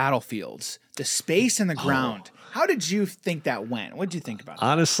battlefields, the space and the ground? How did you think that went? What did you think about that?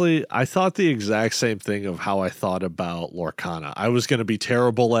 Honestly, I thought the exact same thing of how I thought about Lorcana. I was going to be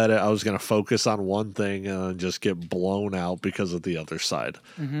terrible at it. I was going to focus on one thing and just get blown out because of the other side.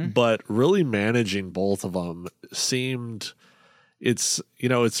 Mm-hmm. But really managing both of them seemed it's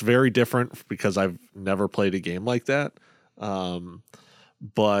very different because I've never played a game like that.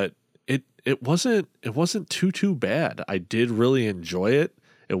 But it wasn't too bad. I did really enjoy it.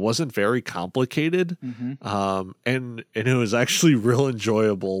 It wasn't very complicated. Mm-hmm. And it was actually real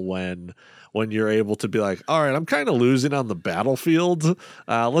enjoyable when you're able to be like, all right, I'm kind of losing on the battlefield.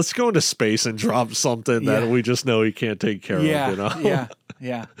 Let's go into space and drop something that we just know he can't take care of, you know?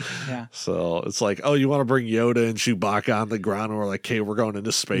 Yeah. So it's like, oh, you want to bring Yoda and Chewbacca on the ground? And we're like, okay, we're going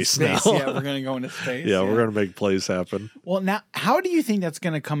into space now. Yeah, we're going to go into space. Yeah, we're going to make plays happen. Well, now, how do you think that's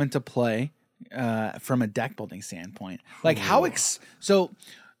going to come into play from a deck building standpoint? Like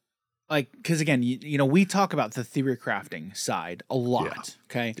because again, we talk about the theory crafting side a lot.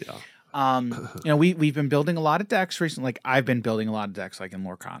 Okay. Yeah. We've been building a lot of decks recently. Like I've been building a lot of decks, like in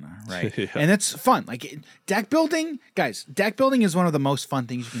Lorcana, right? And it's fun. Like deck building, guys. Deck building is one of the most fun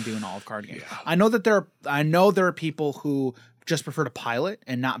things you can do in all of card games. Yeah. I know there are people who just prefer to pilot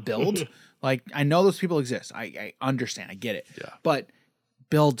and not build. Like I know those people exist. I understand. I get it. Yeah. But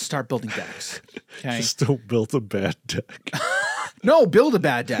start building decks. Okay. Just don't build a bad deck. No, build a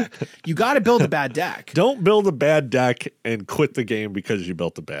bad deck. You got to build a bad deck. Don't build a bad deck and quit the game because you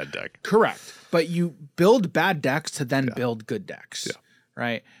built a bad deck. Correct. But you build bad decks to then build good decks. Yeah.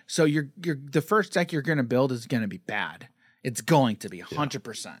 Right? So the first deck you're going to build is going to be bad. It's going to be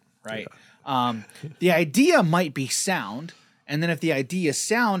 100%, right? Yeah. The idea might be sound, and then if the idea is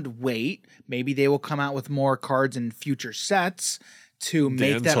sound, maybe they will come out with more cards in future sets to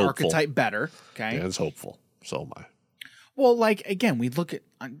make that archetype better. Okay. Dan's hopeful. So am I. Well, like again, we look at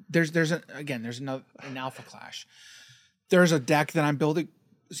there's an Alpha Clash. There's a deck that I'm building,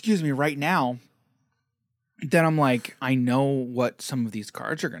 right now. That I'm like, I know what some of these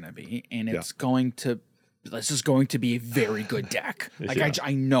cards are going to be, and this is going to be a very good deck. Like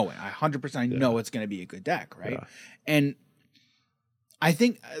I know it, 100% know it's going to be a good deck, right? Yeah. And I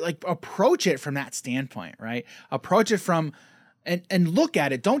think like approach it from that standpoint, right? Approach it from. And look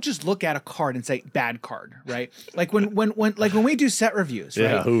at it. Don't just look at a card and say bad card, right? Like when we do set reviews,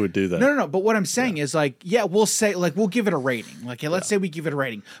 right? Yeah, who would do that? No. But what I'm saying is like, we'll say like we'll give it a rating. Like, let's say we give it a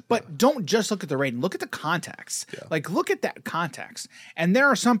rating, but don't just look at the rating. Look at the context. Yeah. Like, look at that context. And there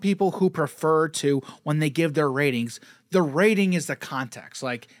are some people who prefer to, when they give their ratings, the rating is the context,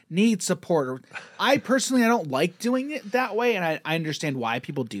 like need support. I personally, I don't like doing it that way, and I understand why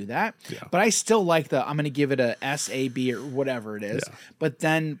people do that. Yeah. But I still like I'm going to give it a S, A, B, or whatever it is, but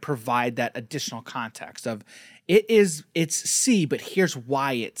then provide that additional context of it's C, but here's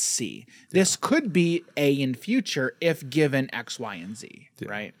why it's C. This could be A in future if given X, Y, and Z,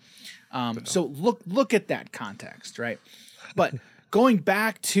 right? So look at that context, right? But going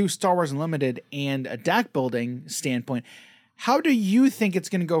back to Star Wars Unlimited and a deck building standpoint, how do you think it's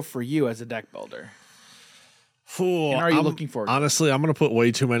going to go for you as a deck builder? And are you looking forward to it? Honestly, I'm going to put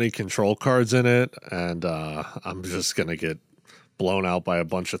way too many control cards in it, and I'm just going to get blown out by a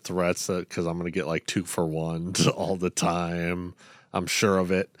bunch of threats because I'm going to get like 2-for-1 all the time. I'm sure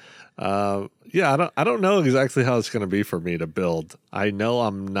of it. I don't know exactly how it's going to be for me to build. I know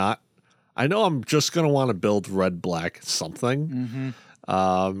I'm just going to want to build red, black, something.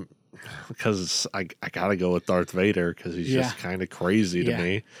 Because I got to go with Darth Vader because he's just kind of crazy to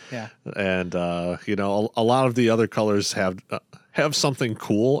me. Yeah. And, a lot of the other colors have something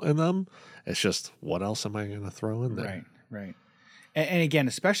cool in them. It's just, what else am I going to throw in there? Right. And again,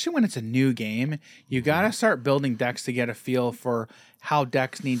 especially when it's a new game, you got to start building decks to get a feel for how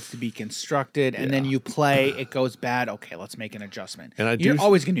decks needs to be constructed. And then you play, it goes bad. Okay, let's make an adjustment. And you're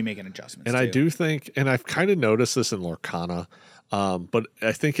always going to be making adjustments. And I do think, and I've kind of noticed this in Lorcana, but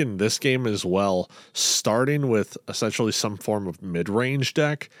I think in this game as well, starting with essentially some form of mid-range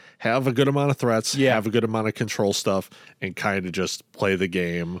deck, have a good amount of threats, have a good amount of control stuff, and kind of just play the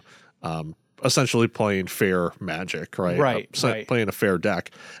game. Essentially playing fair Magic, right? Right. Playing a fair deck,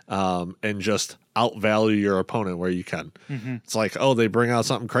 and just outvalue your opponent where you can. It's like, oh, they bring out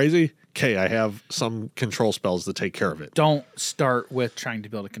something crazy. Okay, I have some control spells to take care of it. Don't start with trying to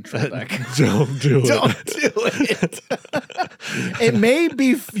build a control deck. Don't do it. Don't do it. It may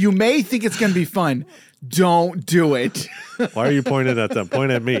be, you may think it's going to be fun. Don't do it. Why are you pointing at them?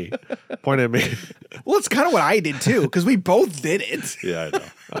 Point at me. Point at me. Well, it's kind of what I did too, because we both did it. Yeah,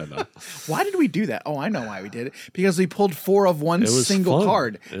 I know. Why did we do that? Oh, I know why we did it. Because we pulled 4 of one single fun.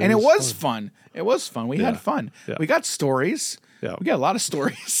 card. It was fun. It was fun. We had fun. Yeah. We got stories. Yeah. We got a lot of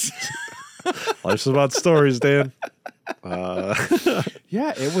stories. Life's about stories, Dan.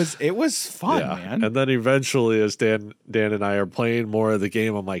 Yeah, it was fun, man. And then eventually, as Dan and I are playing more of the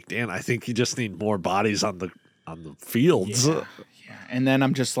game, I'm like, Dan, I think you just need more bodies on the fields. Yeah. And then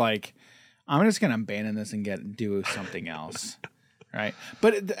I'm just like, I'm just gonna abandon this and do something else. Right.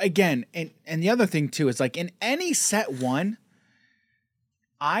 But again, and the other thing too is like in any set one,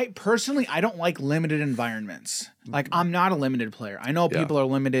 I personally don't like limited environments. Like I'm not a limited player. I know people are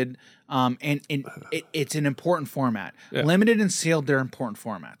limited, and it's an important format. Yeah. Limited and sealed, they're important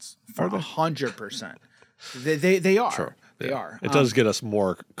formats for 100%. They are. Sure. They are. It does get us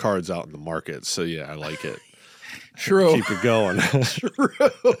more cards out in the market. So yeah, I like it. True. Keep it going. True.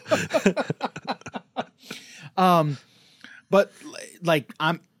 But like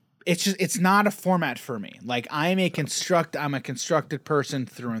it's not a format for me. Like I'm a constructed person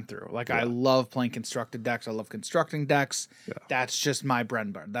through and through. Like I love playing constructed decks. I love constructing decks. Yeah. That's just my bread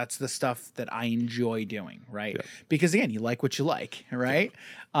and butter. That's the stuff that I enjoy doing, right? Yeah. Because again, you like what you like, right?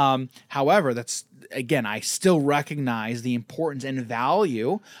 Yeah. However, I still recognize the importance and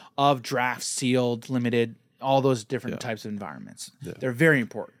value of draft, sealed, limited, all those different types of environments. Yeah. They're very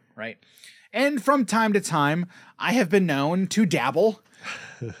important, right? And from time to time, I have been known to dabble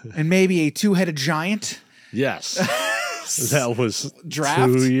in maybe a 2-headed giant. Yes. That was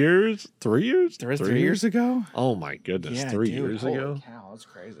draft. 2 years? 3 years? 3 years ago? Oh my goodness. Yeah, 3 years holy ago? Cow, that's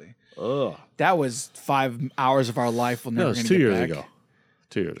crazy. Ugh. That was 5 hours of our life we'll never get back. 2 years ago.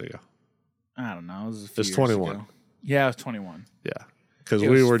 2 years ago. I don't know. It was a few It's years 21. ago. Yeah, it was 21. Yeah. Because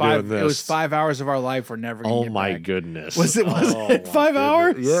we were doing this. It was 5 hours of our life we're never going to get back. Oh my goodness. Was it 5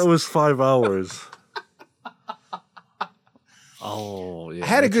 hours? Yeah, it was 5 hours. Oh, yeah. I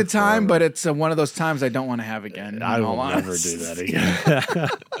had a good time, but it's one of those times I don't want to have again. I will never do that again.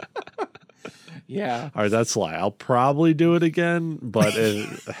 Yeah. All right, that's a lie. I'll probably do it again, but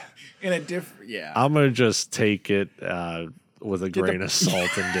in a different, I'm going to just take it with a grain of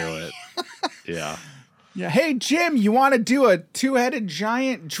salt and do it. Yeah. Yeah. Hey, Jim, you want to do a 2-headed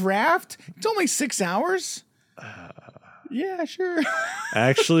giant draft? It's only 6 hours. Yeah, sure.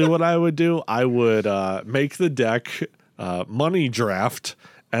 Actually, what I would do, I would make the deck money draft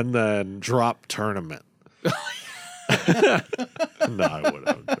and then drop tournament. No, I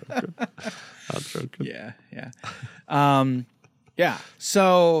wouldn't. I'm joking. Yeah. Yeah.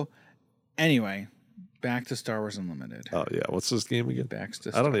 So, anyway, back to Star Wars Unlimited. Oh yeah, what's this game again?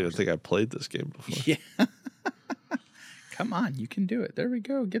 I don't even think I played this game before. Yeah. Come on, you can do it. There we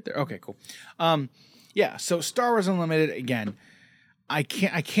go. Get there. Okay, cool. Yeah. So Star Wars Unlimited again. I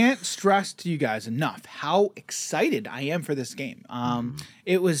can't stress to you guys enough how excited I am for this game.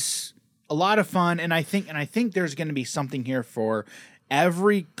 It was a lot of fun, and I think there's going to be something here for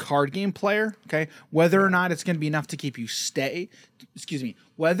every card game player. Okay, whether or not it's going to be enough to keep you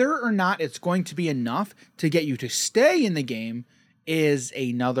whether or not it's going to be enough to get you to stay in the game is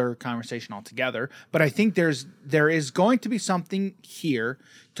another conversation altogether. But I think there is going to be something here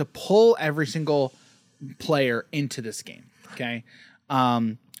to pull every single player into this game. Okay.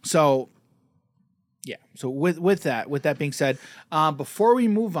 So yeah. So with that being said, before we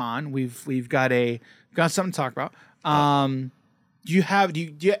move on, we've got something to talk about. Do you have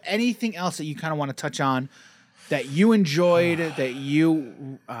anything else that you kind of want to touch on that you enjoyed that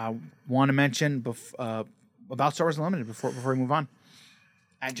you want to mention about Star Wars Unlimited before we move on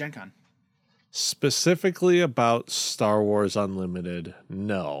at GenCon? Specifically about Star Wars Unlimited,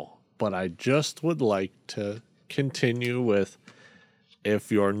 no. But I just would like to continue with,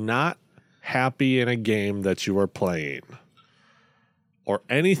 if you're not happy in a game that you are playing, or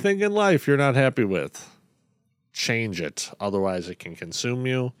anything in life you're not happy with, change it. Otherwise, it can consume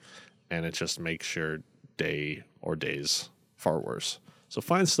you, and it just makes your day or days far worse. So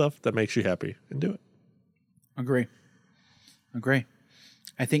find stuff that makes you happy and do it. Agree.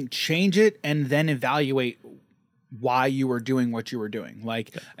 I think change it and then evaluate why you were doing what you were doing.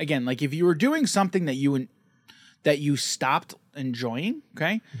 Like, again, like if you were doing something that you stopped enjoying,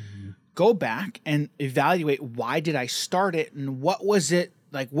 okay, go back and evaluate, why did I start it, and what was it,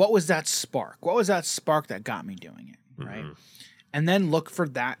 like, what was that spark? What was that spark that got me doing it, right? And then look for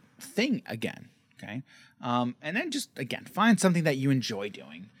that thing again, okay? And then just, again, find something that you enjoy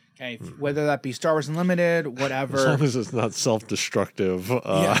doing, okay? Whether that be Star Wars Unlimited, whatever. As long as it's not self-destructive.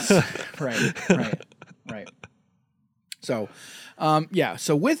 Yes, right. So, yeah.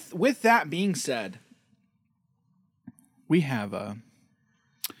 So with that being said, we have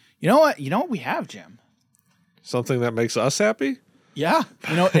you know what we have, Jim? Something that makes us happy? Yeah.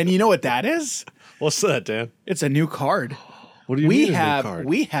 You know what that is? What's that, Dan? It's a new card. What do you mean a new card?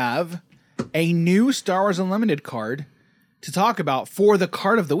 We have a new Star Wars Unlimited card to talk about for the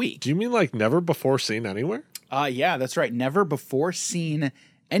card of the week. Do you mean like never before seen anywhere? Yeah, that's right. Never before seen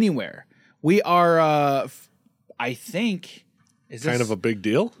anywhere. We are I think kind of a big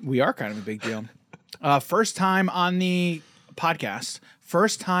deal. We are kind of a big deal. First time on the podcast,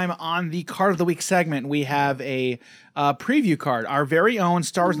 first time on the Card of the Week segment, we have a preview card, our very own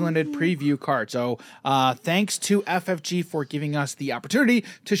Star Wars Unlimited preview card. So thanks to FFG for giving us the opportunity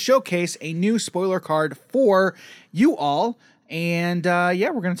to showcase a new spoiler card for you all. And yeah,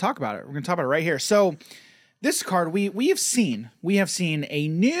 we're going to talk about it. We're going to talk about it right here. So this card, we got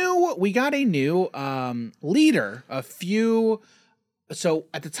a new leader a few. So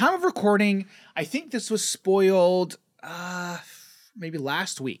at the time of recording, I think this was spoiled maybe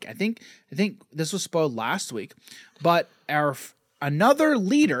last week. I think this was spoiled last week. But another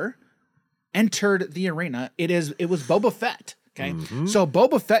leader entered the arena. It was Boba Fett. Okay, so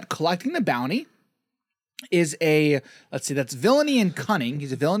Boba Fett collecting the bounty is that's villainy and cunning.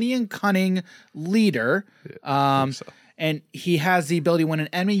 He's a villainy and cunning leader. And he has the ability, when an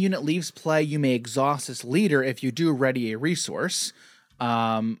enemy unit leaves play, you may exhaust this leader if you do ready a resource.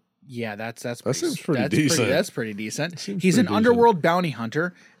 Yeah, that seems pretty decent. That's pretty decent. He's an underworld bounty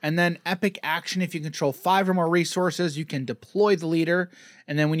hunter, and then epic action. If you control 5 or more resources, you can deploy the leader.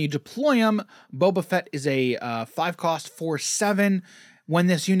 And then when you deploy him, Boba Fett is a 5-cost 4/7. When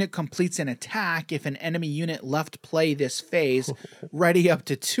this unit completes an attack, if an enemy unit left play this phase, ready up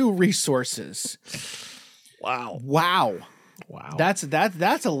to 2 resources. Wow. That's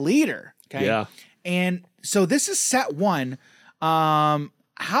a leader. Okay. Yeah. And so this is set 1.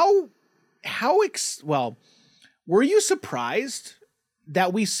 Were you surprised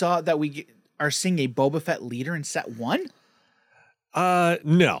that we are seeing a Boba Fett leader in set 1?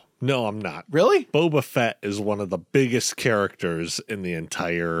 No, I'm not. Really? Boba Fett is one of the biggest characters in the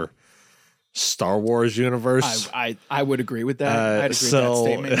entire Star Wars universe. I would agree with that. I'd agree with that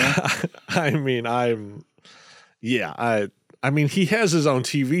statement. Yeah. I mean, he has his own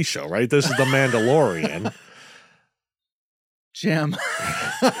TV show, right? This is The Mandalorian. Jim.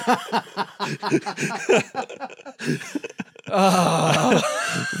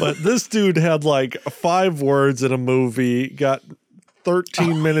 But this dude had like 5 words in a movie, got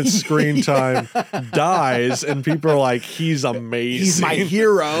 13 minutes screen time, dies, and people are like, he's amazing. He's my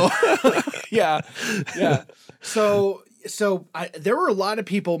hero. Yeah. So there were a lot of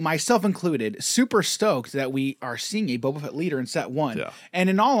people, myself included, super stoked that we are seeing a Boba Fett leader in set 1. Yeah. And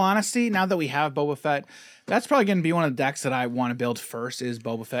in all honesty, now that we have Boba Fett, that's probably going to be one of the decks that I want to build first is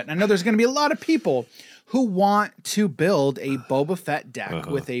Boba Fett. And I know there's going to be a lot of people who want to build a Boba Fett deck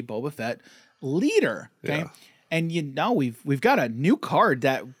with a Boba Fett leader. Okay. Yeah. And we've got a new card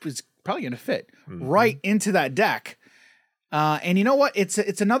that is probably going to fit right into that deck. And you know what? It's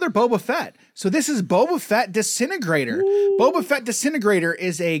another Boba Fett. So this is Boba Fett Disintegrator. Woo. Boba Fett Disintegrator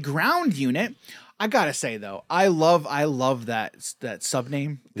is a ground unit. I gotta say though, I love that sub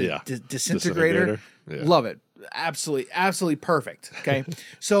name. Disintegrator. Yeah. Love it. Absolutely perfect. Okay.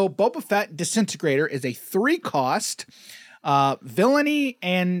 So Boba Fett Disintegrator is a 3-cost villainy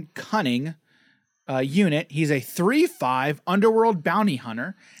and cunning unit. He's a 3/5 underworld bounty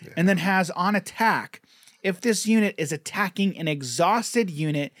hunter, and then has on attack. If this unit is attacking an exhausted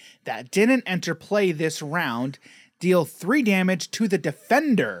unit that didn't enter play this round, deal 3 damage to the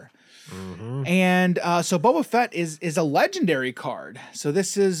defender. Mm-hmm. And so Boba Fett is a legendary card. So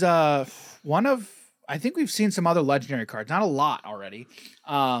this is one of, I think we've seen some other legendary cards, not a lot already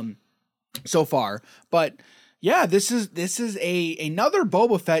so far, but yeah, this is another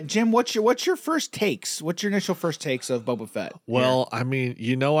Boba Fett. Jim, what's your first takes? What's your initial first takes of Boba Fett? Well, I mean,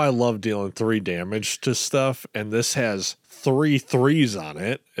 I love dealing 3 damage to stuff, and this has 3 3s on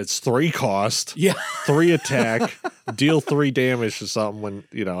it. It's 3 cost, 3 attack, deal 3 damage to something when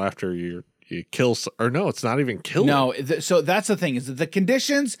after you kill, or no, it's not even killing. No, so that's the thing is that the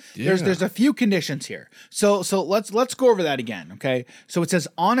conditions. Yeah. There's a few conditions here. So let's go over that again. Okay, so it says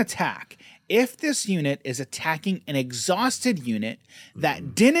on attack. If this unit is attacking an exhausted unit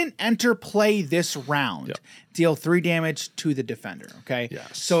that didn't enter play this round, deal 3 damage to the defender. Okay.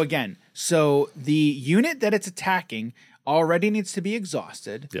 Yes. So again, the unit that it's attacking already needs to be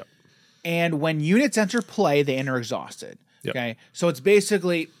exhausted. Yep. And when units enter play, they enter exhausted. Yep. Okay. So it's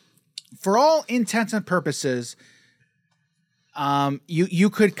basically, for all intents and purposes, you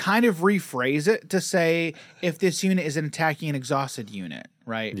could kind of rephrase it to say if this unit is attacking an exhausted unit,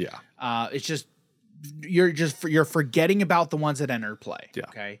 right? Yeah. It's just you're forgetting about the ones that enter play. Yeah.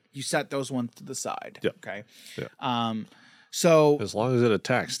 Okay. You set those ones to the side. Yep. Okay. Yeah. So as long as it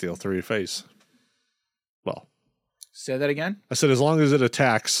attacks, deal 3 face. Well, say that again. I said as long as it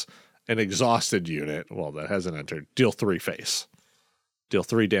attacks an exhausted unit, that hasn't entered, deal 3 face. Deal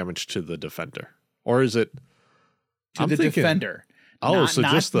 3 damage to the defender. Or is it to the defender? Oh,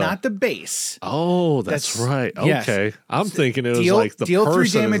 not the base. Oh, that's right. Okay. Yes. I'm thinking it was the deal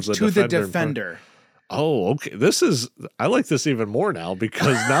person 3 damage is the to the defender. Oh, okay. I like this even more now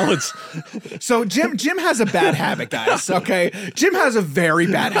because now it's So Jim has a bad habit, guys. Okay. Jim has a very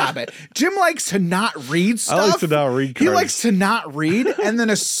bad habit. Jim likes to not read stuff. I like to not read cards. He likes to not read and then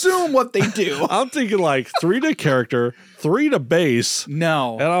assume what they do. I'm thinking 3 to character, 3 to base.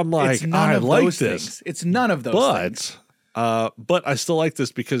 No. And I'm like, I like this. Things. It's none of those things. But I still like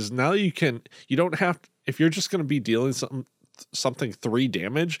this because now you don't have, if you're just going to be dealing something 3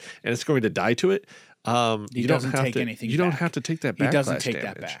 damage and it's going to die to it, you don't have to take that back. He doesn't take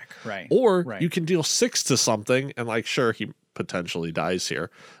damage. that back. Right. Or you can deal 6 to something and sure, he potentially dies here,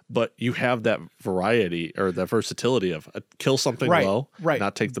 but you have that variety or that versatility of kill something low,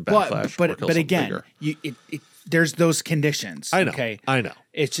 not take the backlash. But again, there's those conditions. I know. Okay. I know.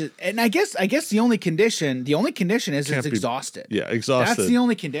 It's just, and I guess the only condition is it's exhausted. Yeah, exhausted. That's the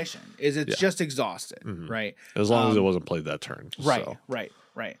only condition. It's just exhausted, right? As long as it wasn't played that turn. Right, so. right.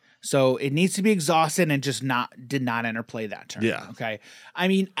 So it needs to be exhausted and just did not enter play that turn. Yeah. Okay. I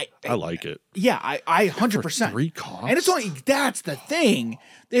mean, I like it. Yeah, I 100%. 3 costs. And it's only, that's the thing.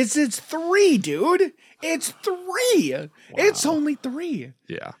 It's 3, dude. It's 3. Wow. It's only 3.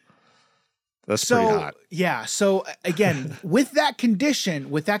 Yeah. That's pretty hot. Yeah. So again, with that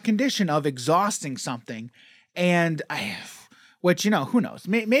condition of exhausting something, and which who knows?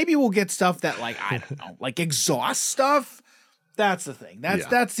 Maybe we'll get stuff that I don't know, exhaust stuff. That's the thing.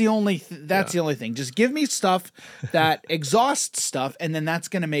 That's the only the only thing. Just give me stuff that exhausts stuff, and then that's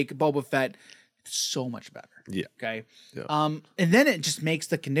gonna make Boba Fett so much better. Yeah. Okay. Yeah. And then it just makes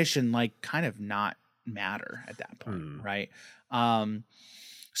the condition kind of not matter at that point, right?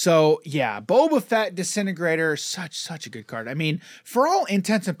 So yeah, Boba Fett Disintegrator, such a good card. I mean, for all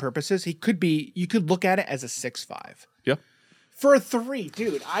intents and purposes, you could look at it as a 6/5. Yeah. For a 3,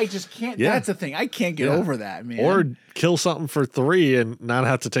 dude, I just can't. Yeah. That's the thing. I can't get over that, man. Or kill something for 3 and not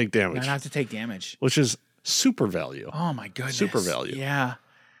have to take damage. Which is super value. Oh my goodness. Super value. Yeah.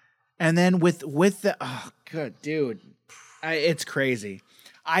 And then with the good dude, it's crazy.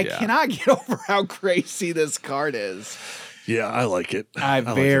 I cannot get over how crazy this card is. Yeah, I like it. I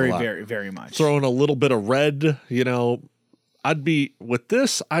very, very, very much. Throwing a little bit of red, I'd be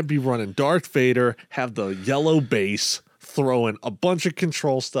running Darth Vader, have the yellow base, throwing a bunch of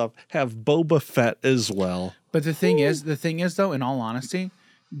control stuff, have Boba Fett as well. But the thing is though, in all honesty,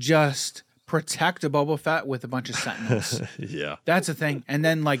 just protect a Boba Fett with a bunch of Sentinels. Yeah. That's the thing. And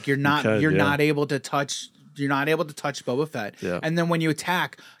then like you're not able to touch Boba Fett. Yeah. And then when you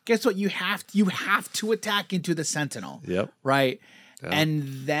attack, guess what? You have to attack into the Sentinel. Yep. Right. Yeah.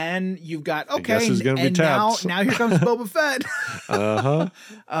 And then you've got guess it's gonna be tapped. now here comes Boba Fett.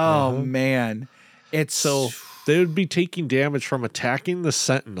 Man. It's so they would be taking damage from attacking the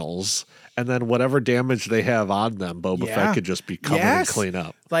Sentinels, and then whatever damage they have on them, Boba Fett could just be coming and clean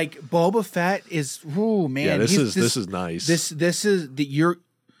up. Like Boba Fett is, man. Yeah, this is nice. This is Boba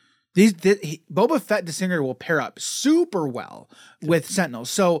Fett Disintegrator will pair up super well with Sentinels.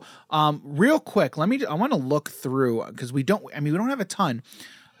 So, real quick, I want to look through because we don't have a ton,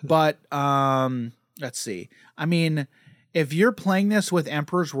 but let's see. I mean, if you're playing this with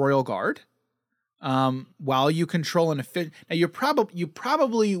Emperor's Royal Guard, while you control an official, now you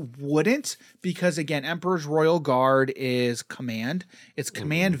probably wouldn't, because again, Emperor's Royal Guard is command. It's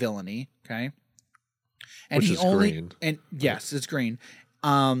command villainy. Okay. And Which is green. And yes, it's green.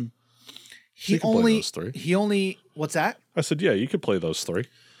 He only what's that? I said, yeah, you could play those three.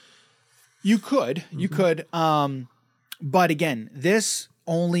 You could. But again, this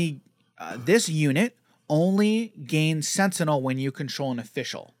unit only gains Sentinel when you control an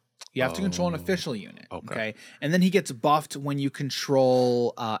official. You have to control an official unit. Okay. And then he gets buffed when you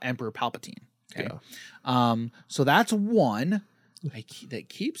control Emperor Palpatine. Okay. Yeah. So that's one. That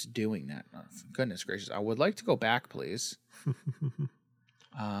keeps doing that. Oh, goodness gracious. I would like to go back, please.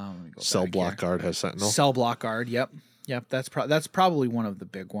 Cell Block Guard has Sentinel. Cell Block Guard. Yep. That's probably one of the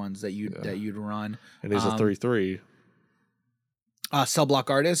big ones that you'd run. And he's a 3/3. Cell Block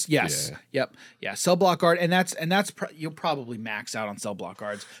Guard is yes. Yeah. Yep. Yeah. Cell Block Guard, and you'll probably max out on Cell Block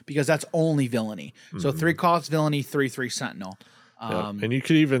Guards because that's only villainy. So 3 cost villainy, 3/3 Sentinel. And you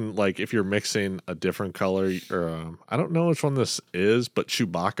could even, like, if you're mixing a different color, or I don't know which one this is, but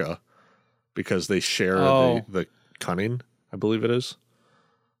Chewbacca, because they share the cunning, I believe it is.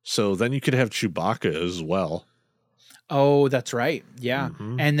 So then you could have Chewbacca as well. Oh, that's right. Yeah.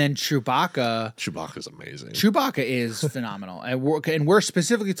 Mm-hmm. And then Chewbacca's amazing. Chewbacca is phenomenal. And we're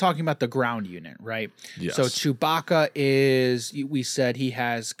specifically talking about the ground unit, right? Yes. So Chewbacca we said he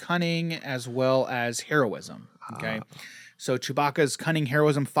has cunning as well as heroism. Okay. So Chewbacca's cunning,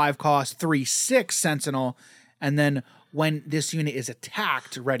 heroism, 5 cost, 3/6 Sentinel, and then when this unit is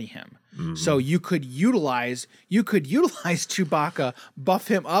attacked, ready him. Mm-hmm. So you could utilize Chewbacca, buff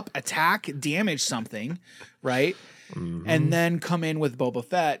him up, attack, damage something, right? Mm-hmm. And then come in with Boba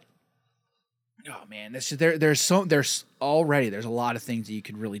Fett. Oh man, there's a lot of things that you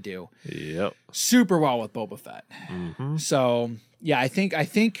could really do. Yep. Super well with Boba Fett. Mm-hmm. So yeah, I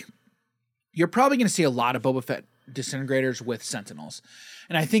think you're probably going to see a lot of Boba Fett disintegrators with Sentinels,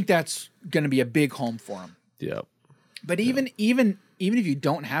 and I think that's going to be a big home for him. Yep. But even if you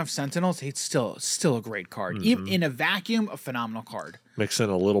don't have Sentinels, it's still a great card. Mm-hmm. Even in a vacuum, a phenomenal card. Mix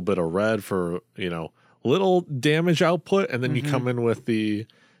in a little bit of red for little damage output, and then you come in with the.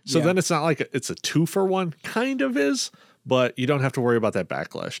 So then it's not like it's a 2-for-1, kind of is, but you don't have to worry about that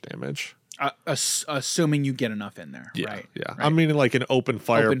backlash damage. Assuming you get enough in there. Yeah, right? Yeah. Right. I mean, like an open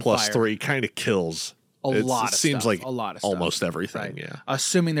fire plus 3 kind of kills. It seems like a lot of almost stuff, everything. Right? Yeah.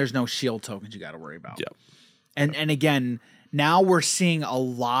 Assuming there's no shield tokens you got to worry about. Yep. And again, now we're seeing a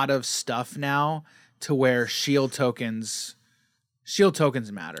lot of stuff now to where shield tokens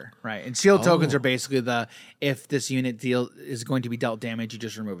matter, right? And shield tokens are basically if this unit is going to be dealt damage, you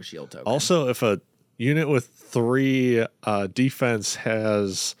just remove a shield token. Also, if a unit with 3 defense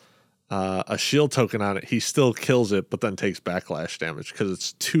has a shield token on it, he still kills it, but then takes backlash damage because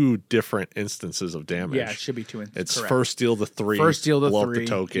it's 2 different instances of damage. Yeah, it should be 2 instances. It's correct. First deal the 3, blow up the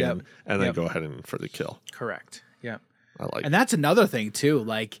token, and then go ahead and for the kill. Correct. Yep. I like and that's another thing too,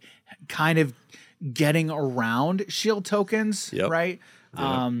 like kind of getting around shield tokens, right?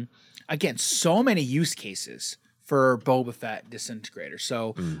 Yeah. Again, so many use cases for Boba Fett Disintegrator.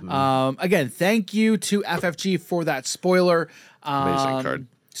 So, again, thank you to FFG for that spoiler. Amazing card.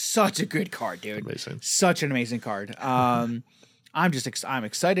 Such a good card, dude. Amazing. Such an amazing card. I'm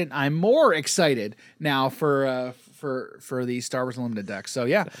excited. I'm more excited now for the Star Wars Unlimited deck. So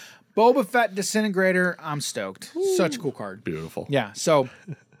yeah. Boba Fett Disintegrator, I'm stoked. Ooh, such a cool card. Beautiful. Yeah. So,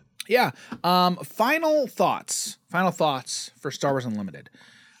 yeah. Final thoughts for Star Wars Unlimited.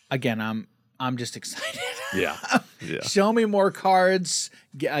 Again, I'm I'm just excited. Yeah. Show me more cards.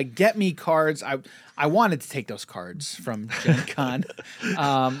 Get me cards. I wanted to take those cards from GenCon.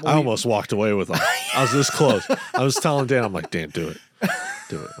 I almost walked away with them. I was this close. I was telling Dan, I'm like, Dan, do it.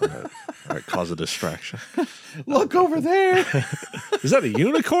 Do it. All right. Cause a distraction. Look over there. Is that a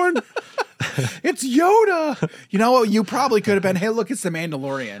unicorn? It's Yoda. You know what? You probably could have been. Hey, look, it's the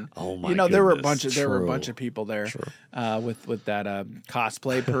Mandalorian. Oh my! You know, there were a bunch True. of people there with that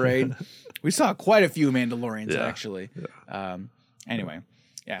cosplay parade. We saw quite a few Mandalorians actually. Yeah. Anyway,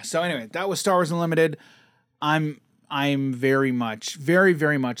 So anyway, that was Star Wars Unlimited. I'm very much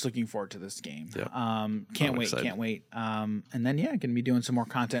looking forward to this game. Yeah. Can't wait. And then gonna be doing some more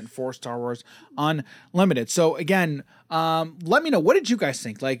content for Star Wars Unlimited. So again, let me know, what did you guys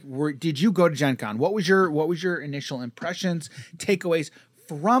think? Like, did you go to Gen Con? What was your initial impressions, takeaways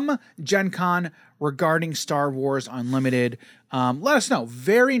from Gen Con regarding Star Wars Unlimited? Let us know.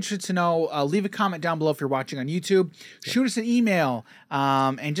 Very interested to know. Leave a comment down below if you're watching on YouTube. Shoot us an email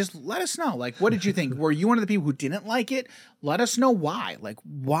and just let us know. Like, what did you think? Were you one of the people who didn't like it? Let us know why. Like,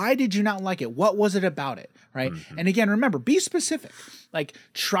 why did you not like it? What was it about it? Right. Mm-hmm. And again, remember, be specific. Like,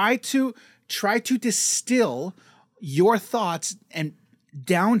 try to distill your thoughts and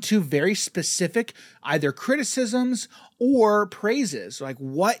down to very specific either criticisms or praises. Like,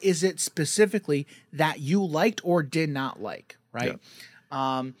 what is it specifically that you liked or did not like, right?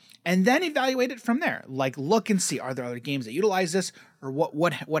 Yeah. And then evaluate it from there. Like, look and see, are there other games that utilize this or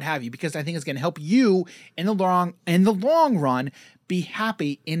what have you? Because I think it's going to help you in the long run be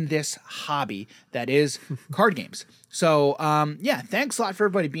happy in this hobby that is card games. So, thanks a lot for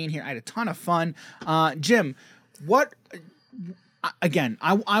everybody being here. I had a ton of fun. Jim, again,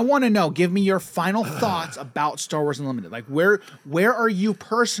 I want to know, give me your final thoughts about Star Wars Unlimited. Like, where are you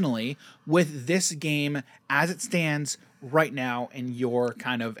personally with this game as it stands right now in your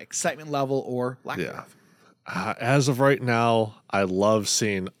kind of excitement level or lack thereof? As of right now, I love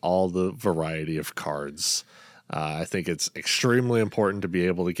seeing all the variety of cards. I think it's extremely important to be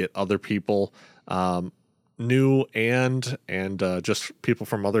able to get other people, new and just people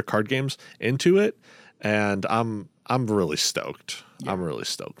from other card games into it. And I'm really stoked. Yeah. I'm really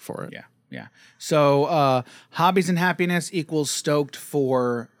stoked for it. Yeah. So hobbies and happiness equals stoked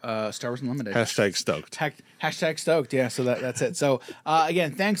for Star Wars Unlimited. Hashtag stoked. Hashtag stoked. Yeah, so that's it. So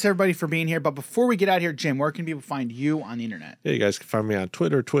again, thanks everybody for being here. But before we get out of here, Jim, where can people find you on the internet? Yeah, you guys can find me on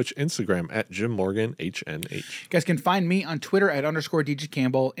Twitter, Twitch, Instagram at Jim Morgan, HNH. You guys can find me on Twitter at _DJ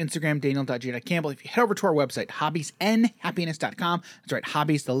Campbell, Instagram Daniel.J.Campbell. If you head over to our website, hobbiesnhappiness.com. That's right,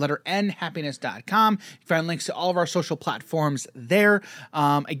 hobbies, the letter N, happiness.com. You can find links to all of our social platforms there.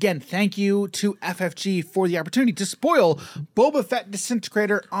 Again, thank you to FFG for the opportunity to spoil Boba Fett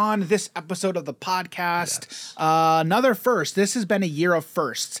Disintegrator on this episode of the podcast. Yes. Another first. This has been a year of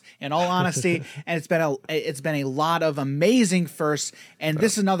firsts, in all honesty, and it's been a lot of amazing firsts. And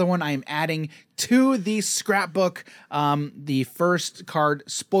this is another one I am adding to the scrapbook. The first card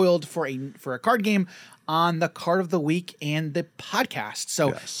spoiled for a card game on the Card of the Week and the podcast.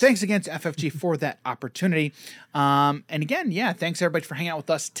 So thanks again to FFG for that opportunity. And again, thanks everybody for hanging out with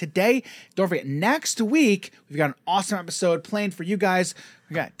us today. Don't forget, next week, we've got an awesome episode planned for you guys.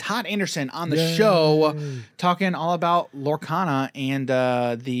 We got Todd Anderson on the show talking all about Lorcana and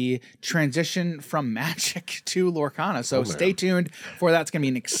the transition from Magic to Lorcana. So stay tuned for that. It's going to be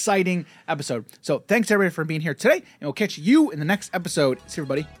an exciting episode. So thanks everybody for being here today, and we'll catch you in the next episode. See you,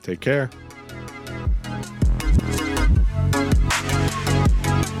 everybody. Take care.